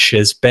vegan, which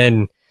has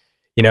been,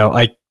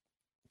 like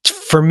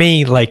for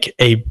me, like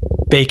a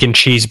bacon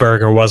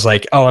cheeseburger was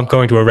like, oh, I'm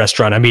going to a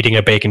restaurant, I'm eating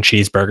a bacon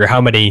cheeseburger. How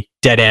many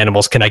dead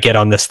animals can I get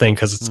on this thing?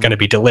 Because it's going to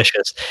be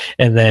delicious.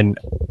 And then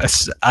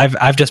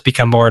I've just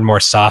become more and more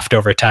soft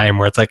over time,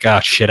 where it's like, oh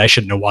shit, I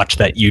shouldn't have watched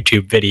that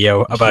YouTube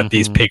video about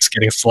these pigs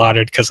getting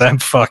slaughtered because I'm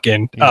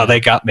fucking, oh, they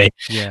got me.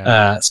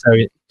 Yeah.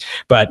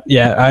 But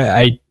yeah,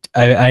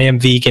 I am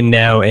vegan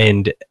now,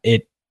 and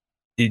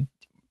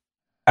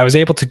I was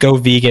able to go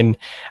vegan.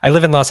 I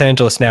live in Los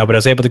Angeles now, but I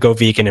was able to go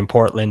vegan in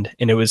Portland,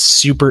 and it was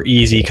super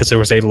easy because there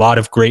was a lot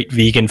of great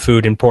vegan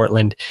food in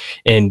Portland.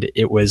 And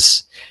it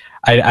was,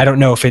 I don't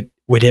know if it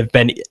would have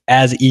been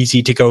as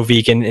easy to go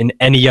vegan in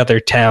any other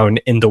town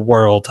in the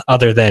world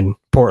other than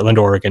Portland,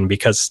 Oregon,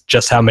 because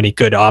just how many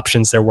good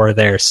options there were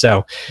there.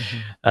 So,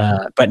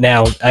 but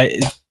now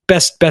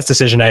best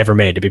decision I ever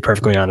made, to be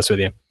perfectly honest with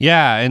you.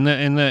 Yeah.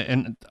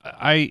 And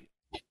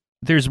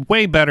there's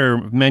way better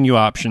menu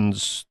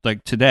options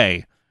like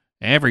today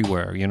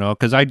everywhere,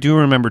 because I do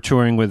remember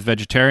touring with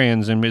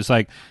vegetarians, and it's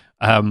like,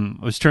 I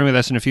was touring with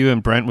SNFU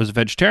and Brent was a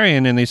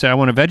vegetarian, and they said, I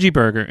want a veggie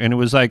burger. And it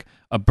was like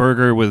a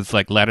burger with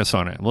like lettuce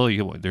on it. Well,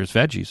 there's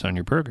veggies on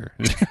your burger.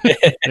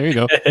 There you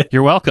go.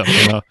 You're welcome.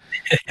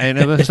 And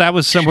that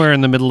was somewhere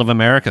in the middle of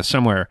America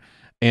somewhere.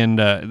 And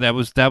that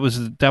was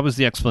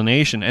the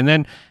explanation. And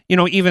then,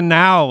 even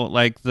now,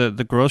 like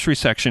the grocery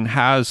section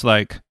has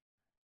like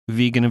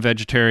vegan and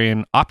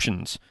vegetarian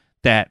options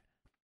that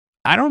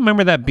I don't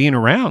remember that being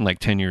around like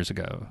 10 years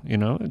ago.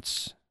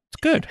 It's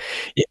good.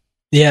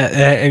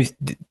 Yeah.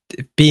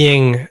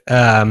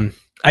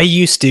 I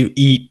used to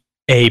eat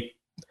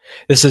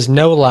this is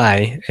no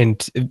lie,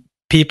 and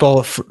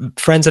people,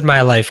 friends in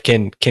my life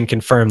can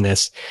confirm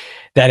this,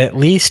 that at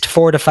least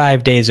 4 to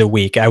 5 days a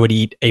week, I would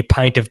eat a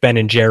pint of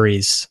Ben &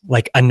 Jerry's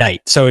like a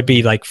night. So it'd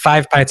be like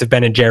 5 pints of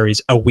Ben &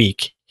 Jerry's a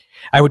week.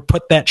 I would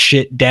put that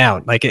shit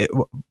down. Like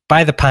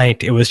by the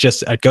pint, it was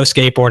just, I'd go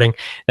skateboarding,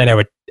 then I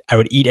would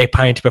eat a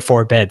pint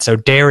before bed. So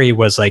dairy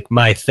was like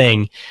my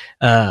thing.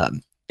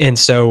 And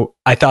so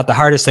I thought the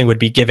hardest thing would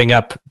be giving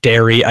up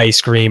dairy,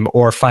 ice cream,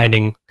 or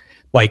finding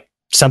like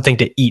something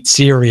to eat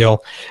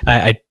cereal.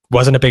 I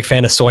wasn't a big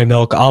fan of soy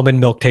milk. Almond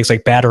milk tastes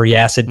like battery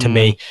acid to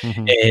me,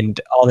 and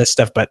all this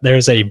stuff. But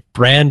there's a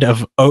brand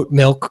of oat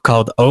milk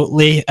called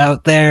Oatly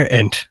out there,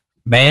 and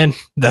man,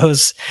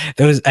 those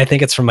I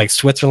think it's from like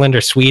Switzerland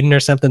or Sweden or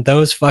something.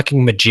 Those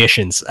fucking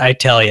magicians, I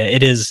tell you,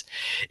 it's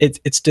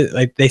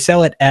like they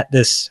sell it at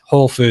this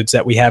Whole Foods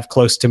that we have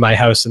close to my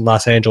house in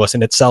Los Angeles,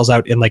 and it sells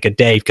out in like a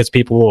day because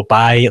people will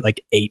buy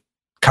like 8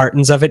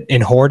 cartons of it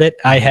and hoard it.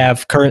 I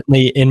have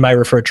currently in my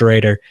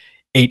refrigerator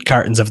 8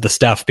 cartons of the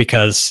stuff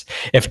because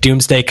if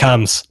doomsday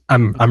comes,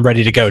 I'm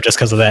ready to go just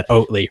because of that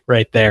Oatly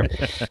right there.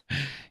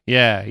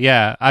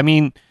 Yeah. I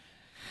mean,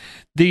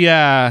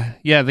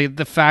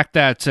 the fact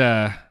that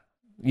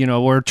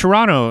we're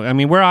Toronto. I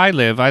mean, where I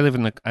live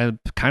in the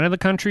kind of the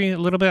country a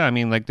little bit. I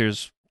mean, like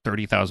there's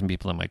 30,000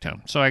 people in my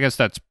town, so I guess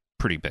that's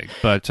pretty big.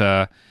 But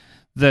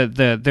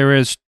there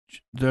is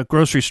the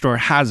grocery store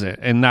has it,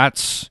 and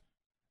that's.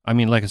 I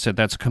mean, like I said,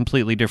 that's a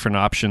completely different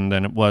option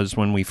than it was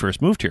when we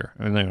first moved here,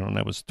 and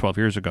that was 12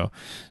 years ago.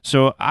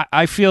 So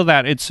I feel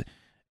that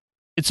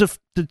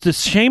the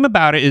shame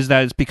about it is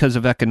that it's because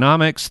of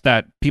economics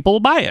that people will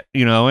buy it,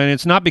 and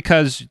it's not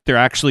because they're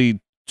actually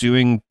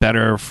doing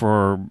better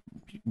for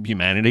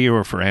humanity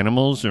or for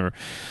animals or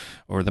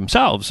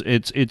themselves.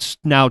 It's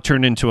now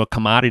turned into a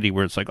commodity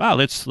where it's like, oh,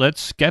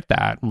 let's get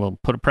that, and we'll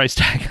put a price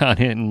tag on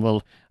it, and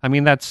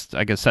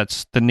I guess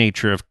that's the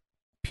nature of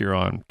pure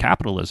on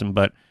capitalism,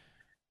 but.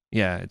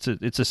 Yeah,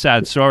 it's a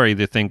sad story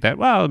to think that,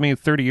 well, I mean,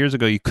 30 years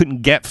ago, you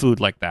couldn't get food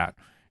like that,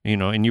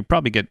 and you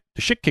probably get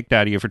the shit kicked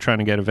out of you for trying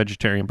to get a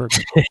vegetarian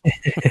burger.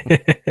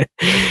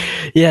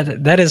 Yeah,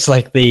 that is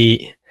like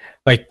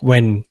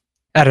when,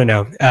 I don't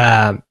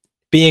know,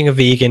 being a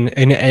vegan,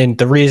 and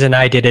the reason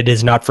I did it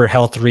is not for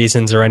health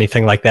reasons or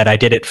anything like that. I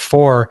did it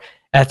for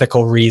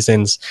ethical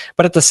reasons,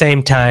 but at the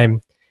same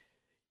time,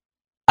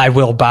 I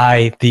will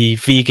buy the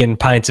vegan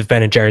pints of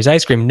Ben & Jerry's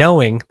ice cream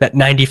knowing that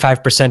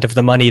 95% of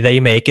the money they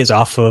make is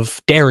off of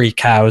dairy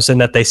cows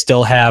and that they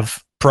still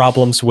have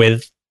problems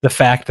with the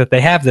fact that they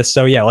have this.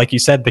 So yeah, like you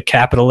said, the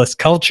capitalist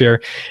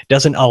culture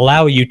doesn't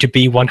allow you to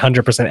be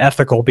 100%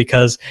 ethical,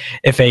 because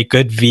if a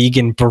good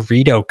vegan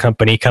burrito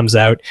company comes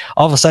out,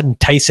 all of a sudden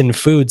Tyson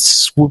Foods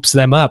swoops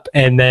them up,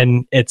 and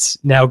then it's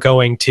now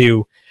going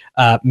to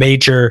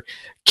major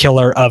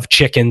killer of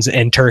chickens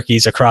and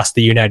turkeys across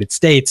the United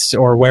States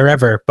or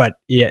wherever, but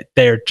yeah,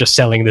 they're just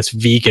selling this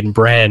vegan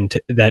brand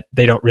that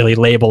they don't really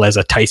label as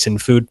a Tyson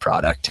food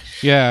product.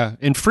 Yeah,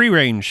 and free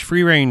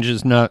range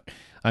is not.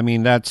 I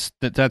mean, that's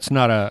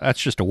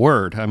just a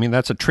word. I mean,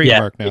 that's a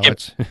trademark now.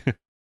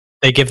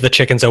 They give the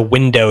chickens a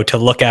window to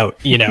look out,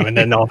 and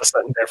then all of a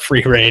sudden they're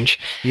free range.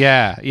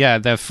 Yeah,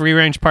 the free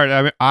range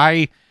part.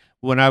 I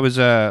when I was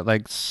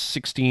like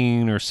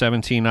 16 or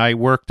 17, I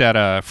worked at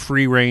a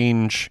free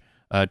range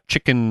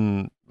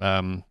chicken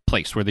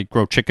place where they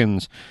grow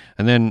chickens,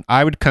 and then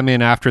I would come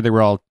in after they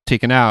were all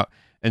taken out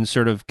and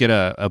sort of get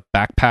a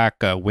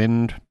backpack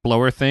wind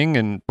blower thing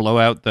and blow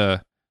out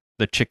the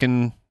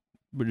chicken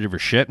whatever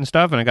shit and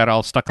stuff, and I got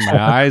all stuck in my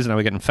eyes and I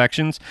would get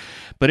infections.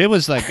 But it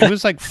was like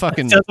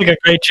fucking sounds like a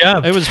great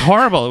job. It was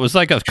horrible. It was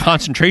like a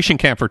concentration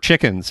camp for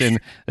chickens, and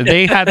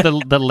they had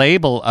the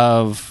label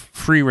of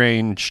free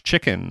range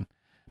chicken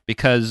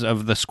because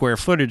of the square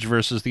footage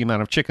versus the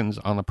amount of chickens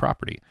on the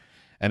property.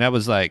 And it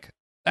was like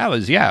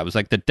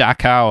the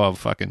Dachau of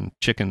fucking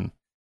chicken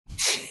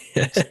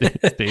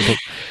stable.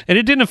 And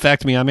it didn't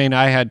affect me. I mean,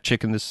 I had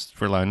chicken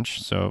for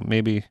lunch, so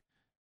maybe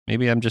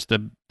I'm just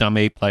a dumb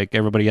ape like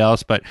everybody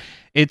else. But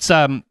it's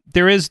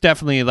there is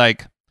definitely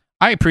like,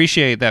 I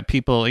appreciate that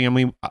people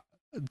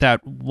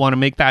that want to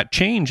make that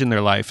change in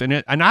their life,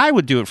 and I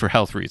would do it for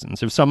health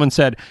reasons. If someone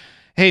said,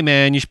 "Hey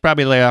man, you should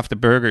probably lay off the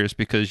burgers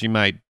because you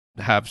might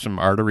have some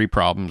artery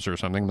problems or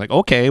something," like,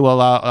 okay, well,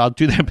 I'll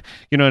do that.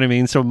 You know what I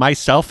mean? So my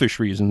selfish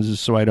reasons is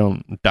so I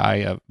don't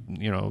die of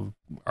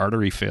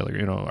artery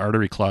failure,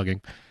 artery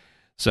clogging.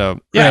 So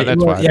yeah, right.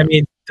 That's why. I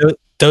mean,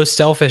 those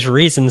selfish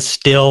reasons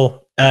still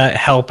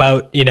help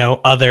out,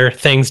 other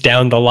things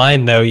down the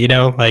line, though.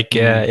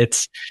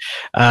 It's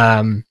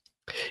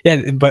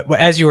But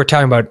as you were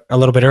talking about a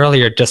little bit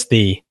earlier, just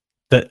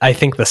I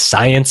think the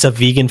science of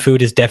vegan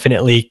food has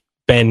definitely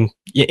been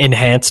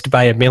enhanced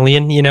by a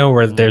million,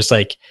 where there's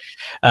like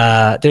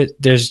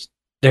there's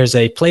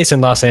a place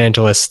in Los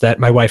Angeles that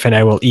my wife and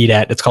I will eat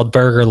at. It's called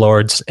Burger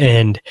Lords,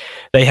 and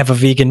they have a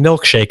vegan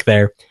milkshake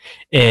there.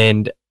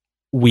 And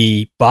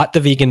we bought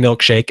the vegan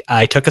milkshake.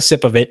 I took a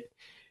sip of it,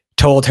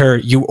 told her,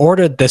 "You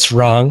ordered this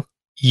wrong.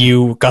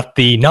 You got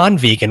the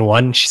non-vegan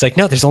one." She's like,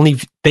 "No,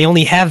 they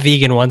only have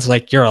vegan ones."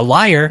 Like, "You're a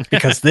liar,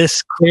 because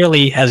this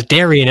clearly has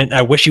dairy in it.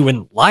 I wish you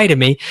wouldn't lie to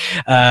me."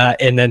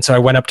 And then so I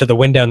went up to the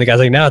window, and the guy's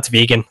like, "No, it's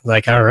vegan." I'm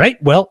like, all right,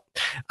 well,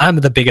 I'm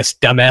the biggest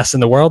dumbass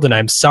in the world, and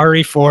I'm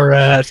sorry for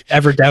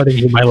ever doubting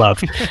you, my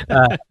love.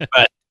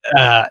 But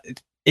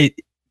it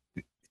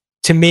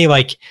to me,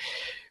 like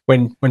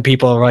when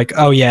people are like,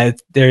 "Oh yeah,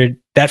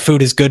 that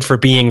food is good for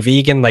being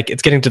vegan," like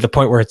it's getting to the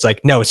point where it's like,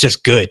 no, it's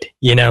just good.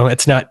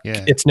 It's not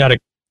a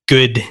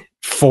good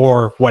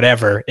for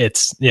whatever,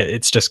 it's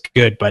just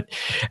good. But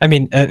I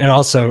mean, and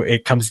also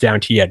it comes down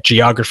to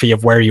geography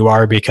of where you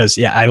are, because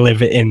I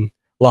live in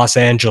Los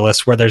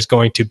Angeles, where there's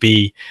going to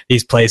be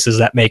these places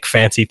that make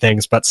fancy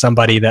things, but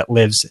somebody that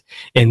lives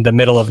in the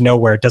middle of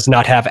nowhere does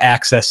not have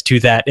access to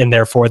that, and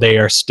therefore they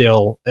are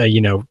still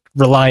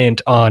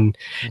reliant on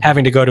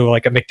having to go to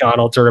like a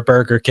McDonald's or a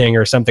Burger King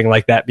or something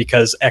like that,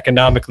 because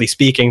economically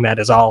speaking, that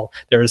is all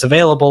there is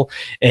available,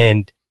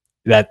 and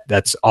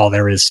that's all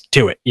there is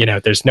to it.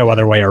 There's no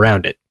other way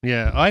around it.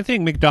 Yeah, I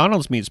think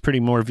McDonald's meat's pretty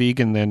more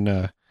vegan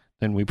than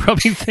we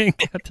probably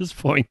think at this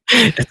point.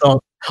 It's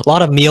a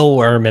lot of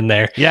mealworm in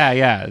there.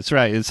 Yeah, that's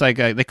right. It's like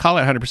they call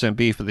it 100%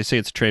 beef, but they say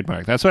it's a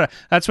trademark. That's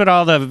what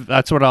all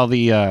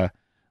the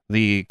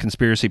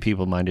conspiracy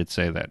people minded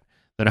say, that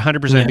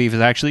 100% beef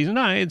is actually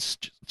it's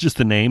just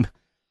the name.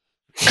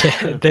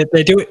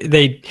 they do.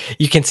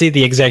 You can see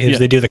the executives.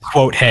 They do the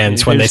quote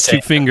hands when they say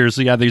two fingers.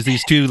 Yeah, there's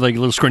these two like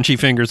little scrunchy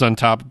fingers on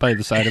top by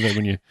the side of it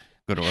when you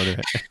go to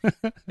order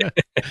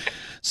it.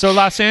 So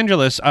Los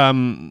Angeles,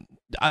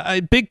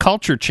 a big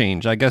culture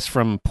change, I guess,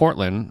 from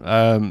Portland.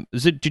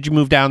 Did you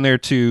move down there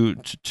to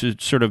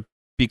sort of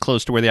be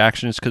close to where the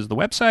action is because of the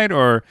website,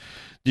 or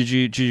did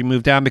you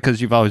move down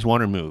because you've always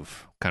wanted to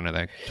move kind of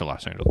to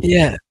Los Angeles?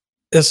 Yeah.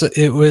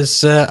 It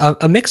was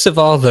a mix of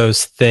all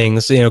those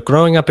things.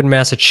 Growing up in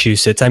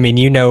Massachusetts, I mean,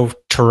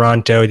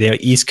 Toronto,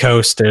 the East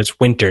Coast, there's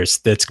winters.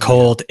 It's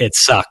cold. It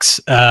sucks.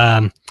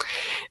 And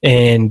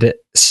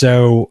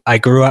so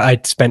I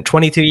spent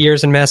 22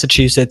 years in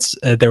Massachusetts.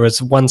 There was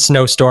one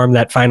snowstorm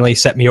that finally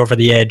set me over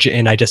the edge,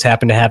 and I just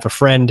happened to have a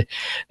friend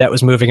that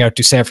was moving out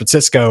to San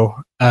Francisco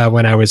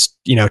when I was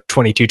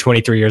 22,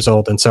 23 years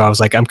old. And so I was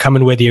like, I'm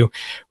coming with you.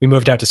 We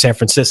moved out to San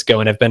Francisco,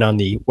 and I've been on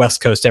the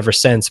West Coast ever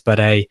since. But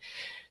I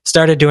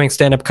started doing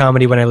stand-up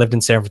comedy when I lived in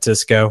San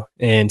Francisco,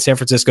 and San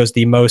Francisco is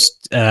the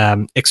most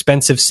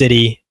expensive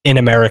city in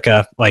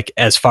America, like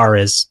as far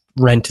as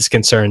rent is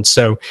concerned.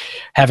 So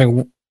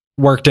having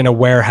worked in a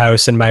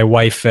warehouse and my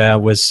wife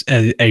was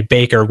a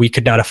baker, we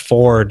could not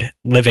afford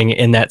living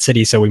in that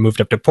city. So we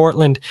moved up to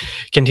Portland,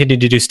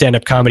 continued to do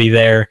stand-up comedy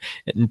there.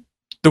 And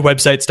the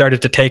website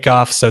started to take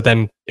off. So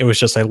then it was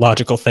just a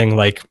logical thing,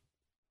 like,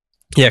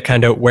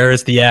 kind of where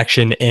is the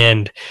action?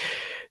 And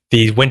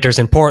the winters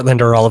in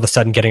Portland are all of a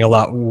sudden getting a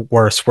lot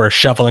worse. We're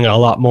shoveling a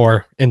lot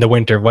more in the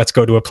winter. Let's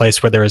go to a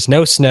place where there is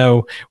no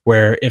snow,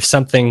 where if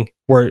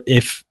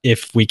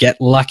we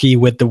get lucky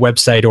with the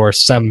website or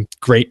some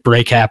great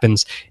break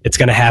happens, it's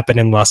going to happen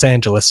in Los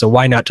Angeles. So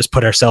why not just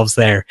put ourselves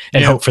there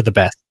and hope for the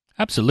best?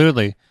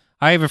 Absolutely.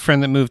 I have a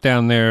friend that moved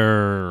down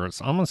there, it's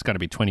almost got to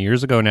be 20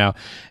 years ago now,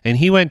 and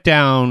he went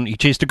down, he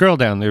chased a girl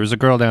down. There was a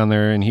girl down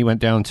there, and he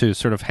went down to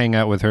sort of hang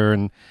out with her,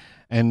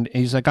 and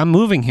he's like, I'm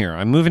moving here.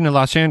 I'm moving to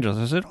Los Angeles.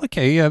 I said,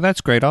 okay, yeah, that's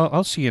great.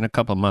 I'll see you in a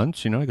couple of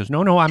months. He goes,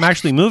 no, I'm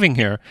actually moving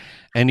here.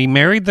 And he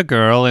married the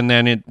girl, and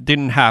then it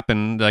didn't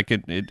happen. Like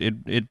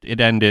it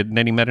ended. And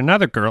then he met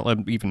another girl,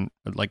 and even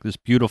like this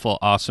beautiful,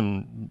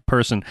 awesome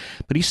person.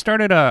 But he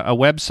started a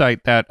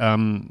website that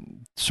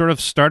sort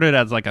of started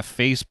as like a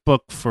Facebook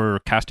for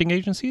casting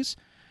agencies.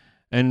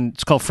 And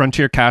it's called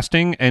Frontier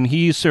Casting. And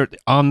he's sort of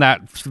on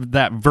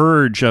that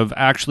verge of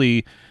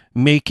actually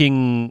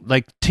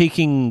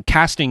taking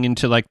casting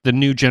into like the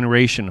new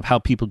generation of how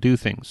people do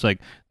things,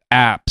 like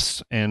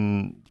apps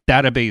and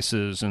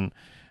databases,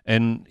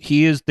 and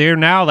he is there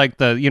now, like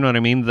the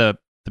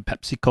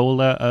Pepsi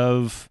Cola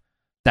of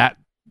that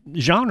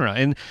genre.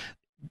 And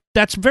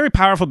that's very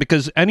powerful,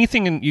 because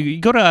anything, you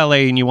go to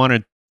LA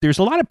and there's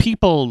a lot of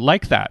people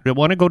like that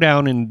want to go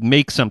down and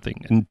make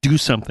something and do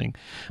something,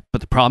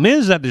 but the problem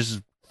is that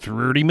there's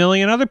 30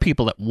 million other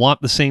people that want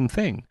the same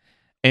thing.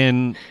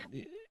 And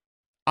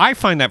I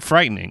find that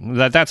frightening.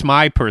 That's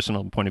my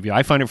personal point of view.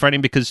 I find it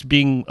frightening because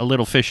being a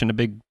little fish in a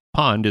big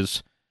pond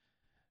is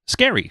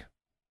scary.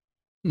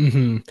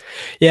 Mm-hmm.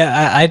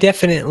 Yeah, I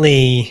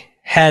definitely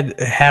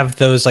have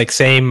those like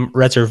same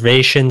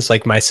reservations,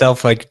 like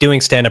myself. Like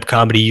doing stand-up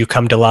comedy, you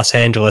come to Los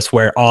Angeles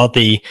where all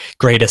the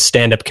greatest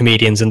stand-up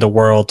comedians in the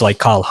world like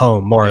call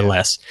home, more or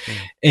less.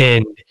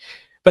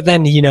 But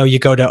then, you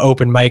go to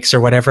open mics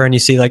or whatever, and you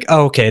see like,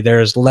 oh, okay,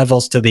 there's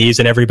levels to these,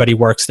 and everybody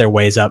works their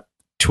ways up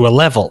to a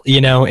level,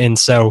 and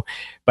so,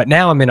 but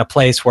now I'm in a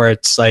place where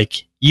it's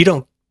like, you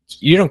don't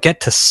get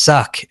to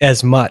suck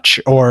as much,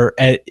 or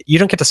you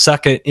don't get to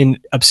suck in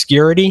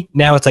obscurity.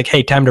 Now it's like,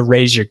 hey, time to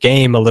raise your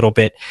game a little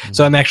bit. Mm-hmm.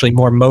 So I'm actually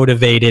more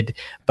motivated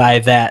by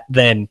that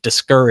than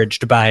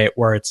discouraged by it,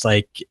 where it's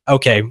like,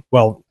 okay,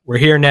 well, we're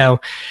here now.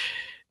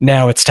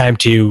 Now it's time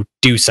to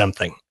do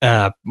something,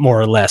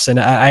 more or less. And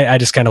I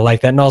just kind of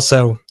like that. And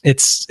also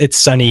it's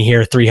sunny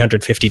here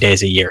 350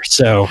 days a year.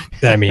 So,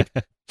 I mean,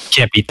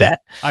 can't beat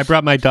that. I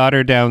brought my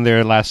daughter down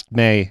there last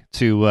May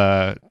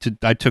I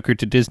took her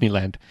to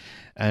Disneyland,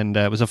 and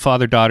it was a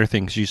father-daughter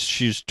thing.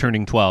 She's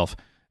turning 12.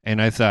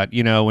 And I thought,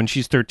 when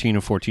she's 13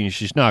 or 14,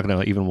 she's not going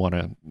to even want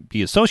to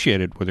be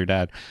associated with her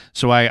dad.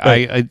 So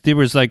I there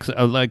was like a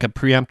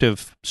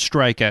preemptive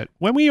strike at,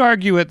 when we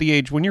argue at the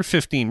age when you're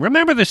 15,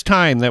 remember this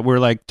time that we're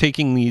like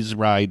taking these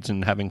rides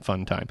and having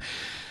fun time.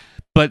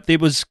 But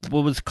it was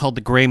what was called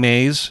the Gray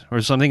Maze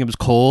or something. It was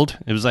cold.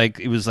 It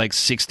was like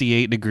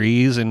 68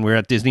 degrees, and we're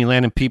at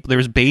Disneyland, and there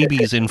was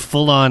babies in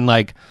full on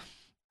like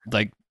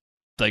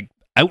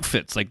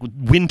outfits, like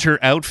winter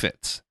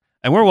outfits,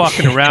 and we're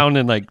walking around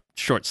in like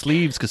short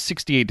sleeves because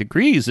 68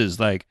 degrees is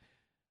like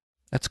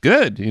that's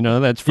good,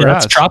 that's for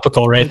us. That's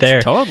tropical right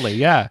there. Totally,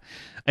 yeah.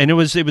 And it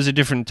was a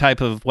different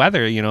type of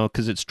weather,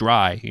 because it's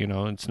dry.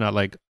 It's not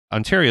like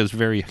Ontario is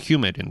very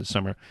humid in the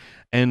summer.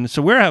 And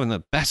so we're having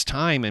the best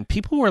time, and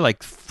people were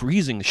like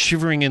freezing,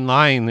 shivering in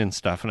line and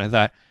stuff. And I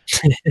thought,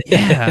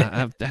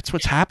 yeah, that's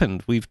what's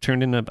happened. We've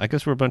turned into, I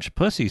guess we're a bunch of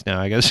pussies now,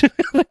 I guess,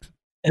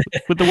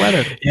 with the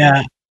weather.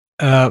 Yeah.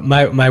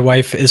 My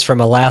wife is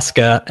from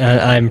Alaska, and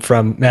I'm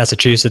from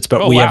Massachusetts,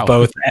 but we have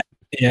both.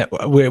 Yeah,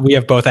 we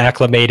have both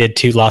acclimated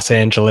to Los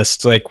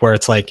Angeles, like where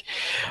it's like,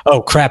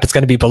 oh crap, it's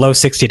going to be below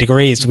 60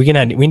 degrees. We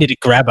need to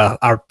grab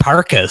our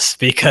parkas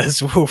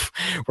because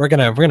we're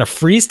gonna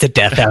freeze to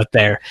death out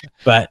there.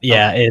 But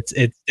yeah, it's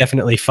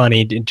definitely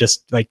funny.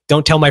 Just like,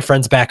 don't tell my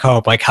friends back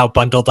home like how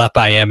bundled up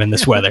I am in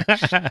this weather.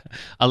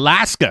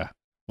 Alaska,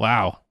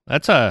 wow,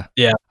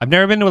 yeah. I've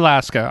never been to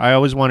Alaska. I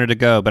always wanted to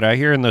go, but I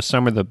hear in the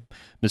summer the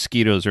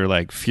mosquitoes are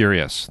like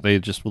furious. They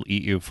just will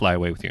eat you, fly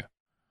away with you.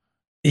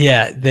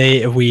 Yeah,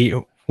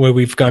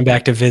 we've gone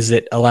back to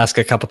visit Alaska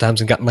a couple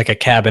times and gotten like a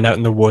cabin out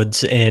in the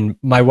woods. And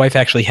my wife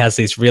actually has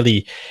these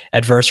really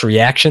adverse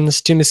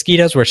reactions to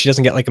mosquitoes where she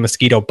doesn't get like a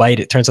mosquito bite.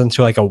 It turns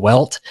into like a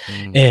welt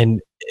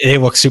and it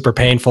looks super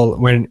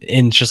painful and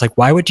it's just like,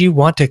 why would you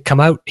want to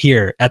come out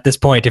here at this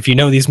point if you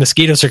know these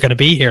mosquitoes are going to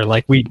be here?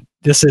 Like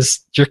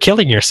you're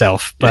killing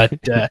yourself. But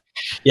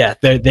yeah,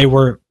 they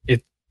were,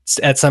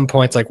 at some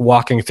points like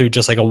walking through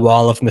just like a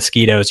wall of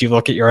mosquitoes. You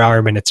look at your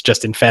arm and it's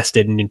just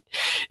infested,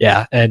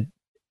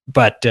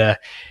 but a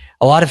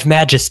lot of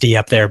majesty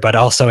up there, but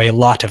also a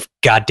lot of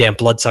goddamn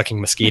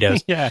blood-sucking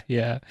mosquitoes. Yeah.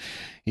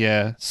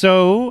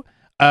 So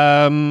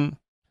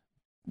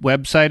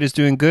website is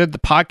doing good. The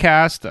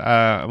podcast,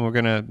 we're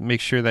gonna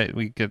make sure that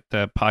we get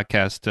the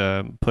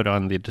podcast put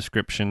on the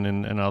description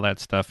and all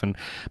that stuff. And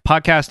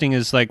podcasting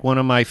is like one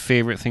of my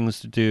favorite things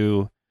to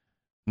do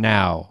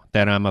now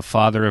that I'm a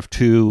father of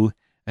two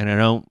and I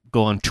don't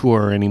go on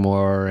tour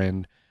anymore.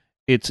 And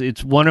it's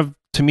to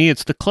me,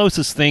 it's the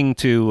closest thing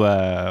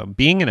to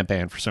being in a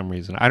band for some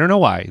reason. I don't know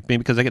why. Maybe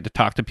because I get to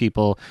talk to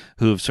people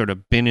who have sort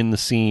of been in the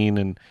scene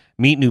and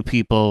meet new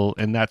people.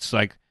 And that's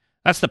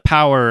the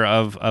power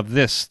of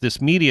this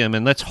medium.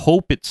 And let's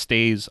hope it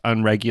stays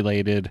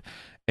unregulated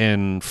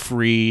and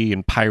free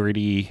and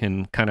piratey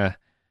and kind of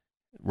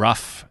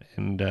rough.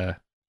 And yeah,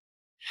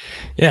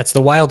 it's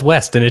the Wild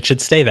West and it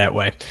should stay that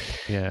way.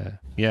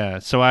 Yeah.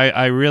 So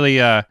I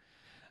really...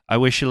 I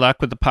wish you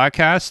luck with the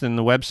podcast, and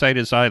the website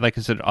is, like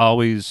I said,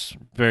 always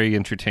very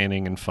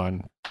entertaining and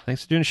fun.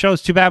 Thanks for doing the show.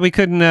 It's too bad we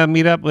couldn't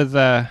meet up with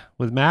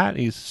Matt.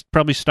 He's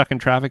probably stuck in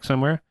traffic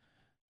somewhere.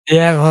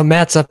 Yeah, well,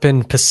 Matt's up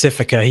in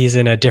Pacifica. He's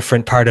in a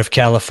different part of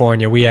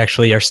California. We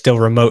actually are still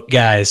remote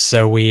guys,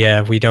 so we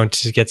don't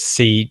get to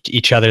see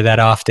each other that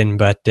often.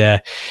 But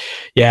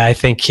yeah, I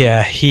think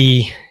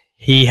he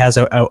has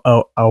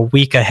a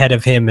week ahead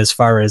of him as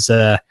far as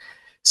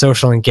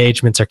social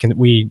engagements are. A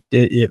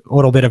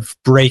little bit of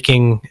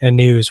breaking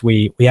news.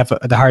 We have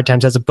the Hard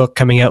Times has a book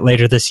coming out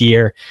later this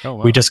year. Oh,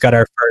 wow. We just got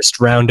our first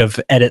round of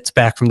edits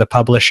back from the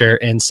publisher,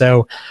 and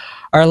so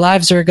our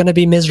lives are going to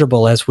be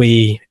miserable as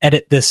we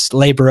edit this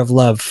labor of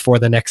love for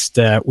the next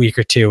week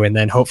or two, and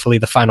then hopefully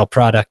the final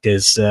product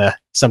is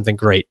something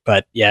great.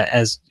 But yeah,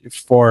 as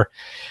for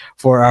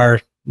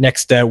our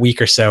next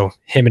week or so,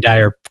 him and I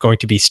are going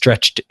to be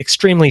stretched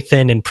extremely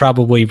thin, and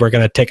probably we're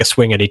going to take a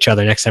swing at each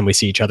other next time we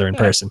see each other in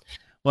person.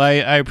 Well,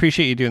 I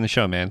appreciate you doing the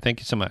show, man. Thank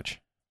you so much.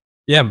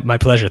 Yeah, my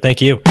pleasure.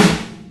 Thank you.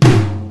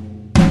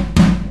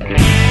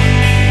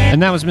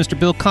 And that was Mr.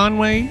 Bill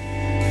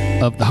Conway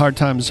of the Hard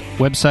Times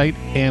website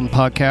and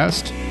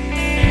podcast.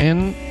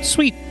 And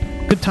sweet,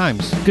 good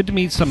times. Good to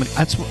meet somebody.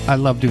 I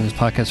love doing this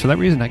podcast for that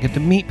reason. I get to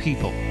meet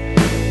people.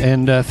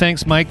 And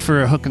thanks, Mike,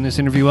 for hooking this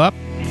interview up.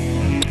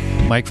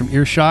 Mike from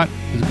Earshot.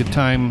 It was a good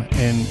time,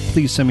 and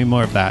please send me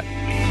more of that.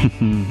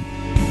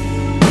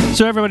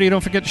 So everybody,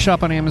 don't forget to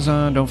shop on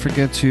Amazon. Don't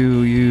forget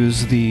to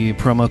use the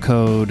promo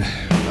code,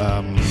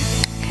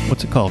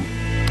 what's it called?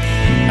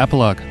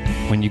 Apolog,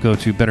 when you go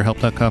to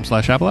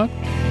betterhelp.com/Apolog.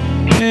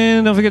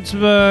 And don't forget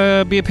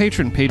to be a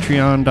patron,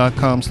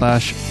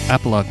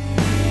 patreon.com/Apolog.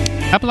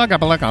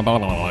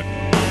 Apolog.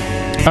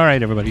 All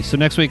right, everybody. So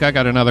next week, I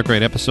got another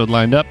great episode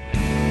lined up.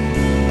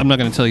 I'm not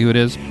going to tell you who it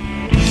is,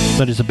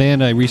 but it's a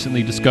band I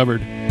recently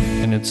discovered,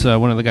 and it's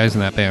one of the guys in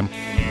that band.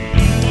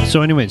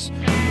 So anyways,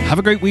 have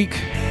a great week.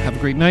 Have a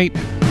great night,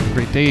 have a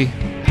great day,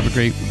 have a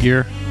great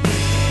year.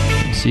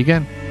 See you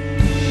again.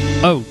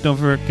 Oh, don't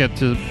forget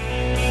to...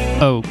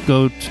 Oh,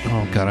 God,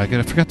 I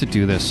forgot to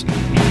do this.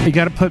 You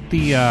got to put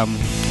the...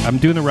 I'm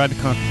doing the Ride to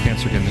Conquer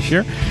Cancer again this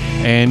year,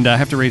 and I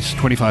have to raise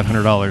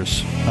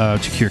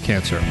 $2,500 to cure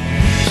cancer.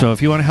 So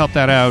if you want to help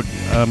that out,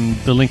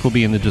 the link will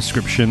be in the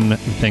description.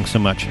 Thanks so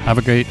much. Have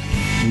a great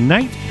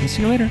night, and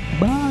see you later.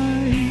 Bye.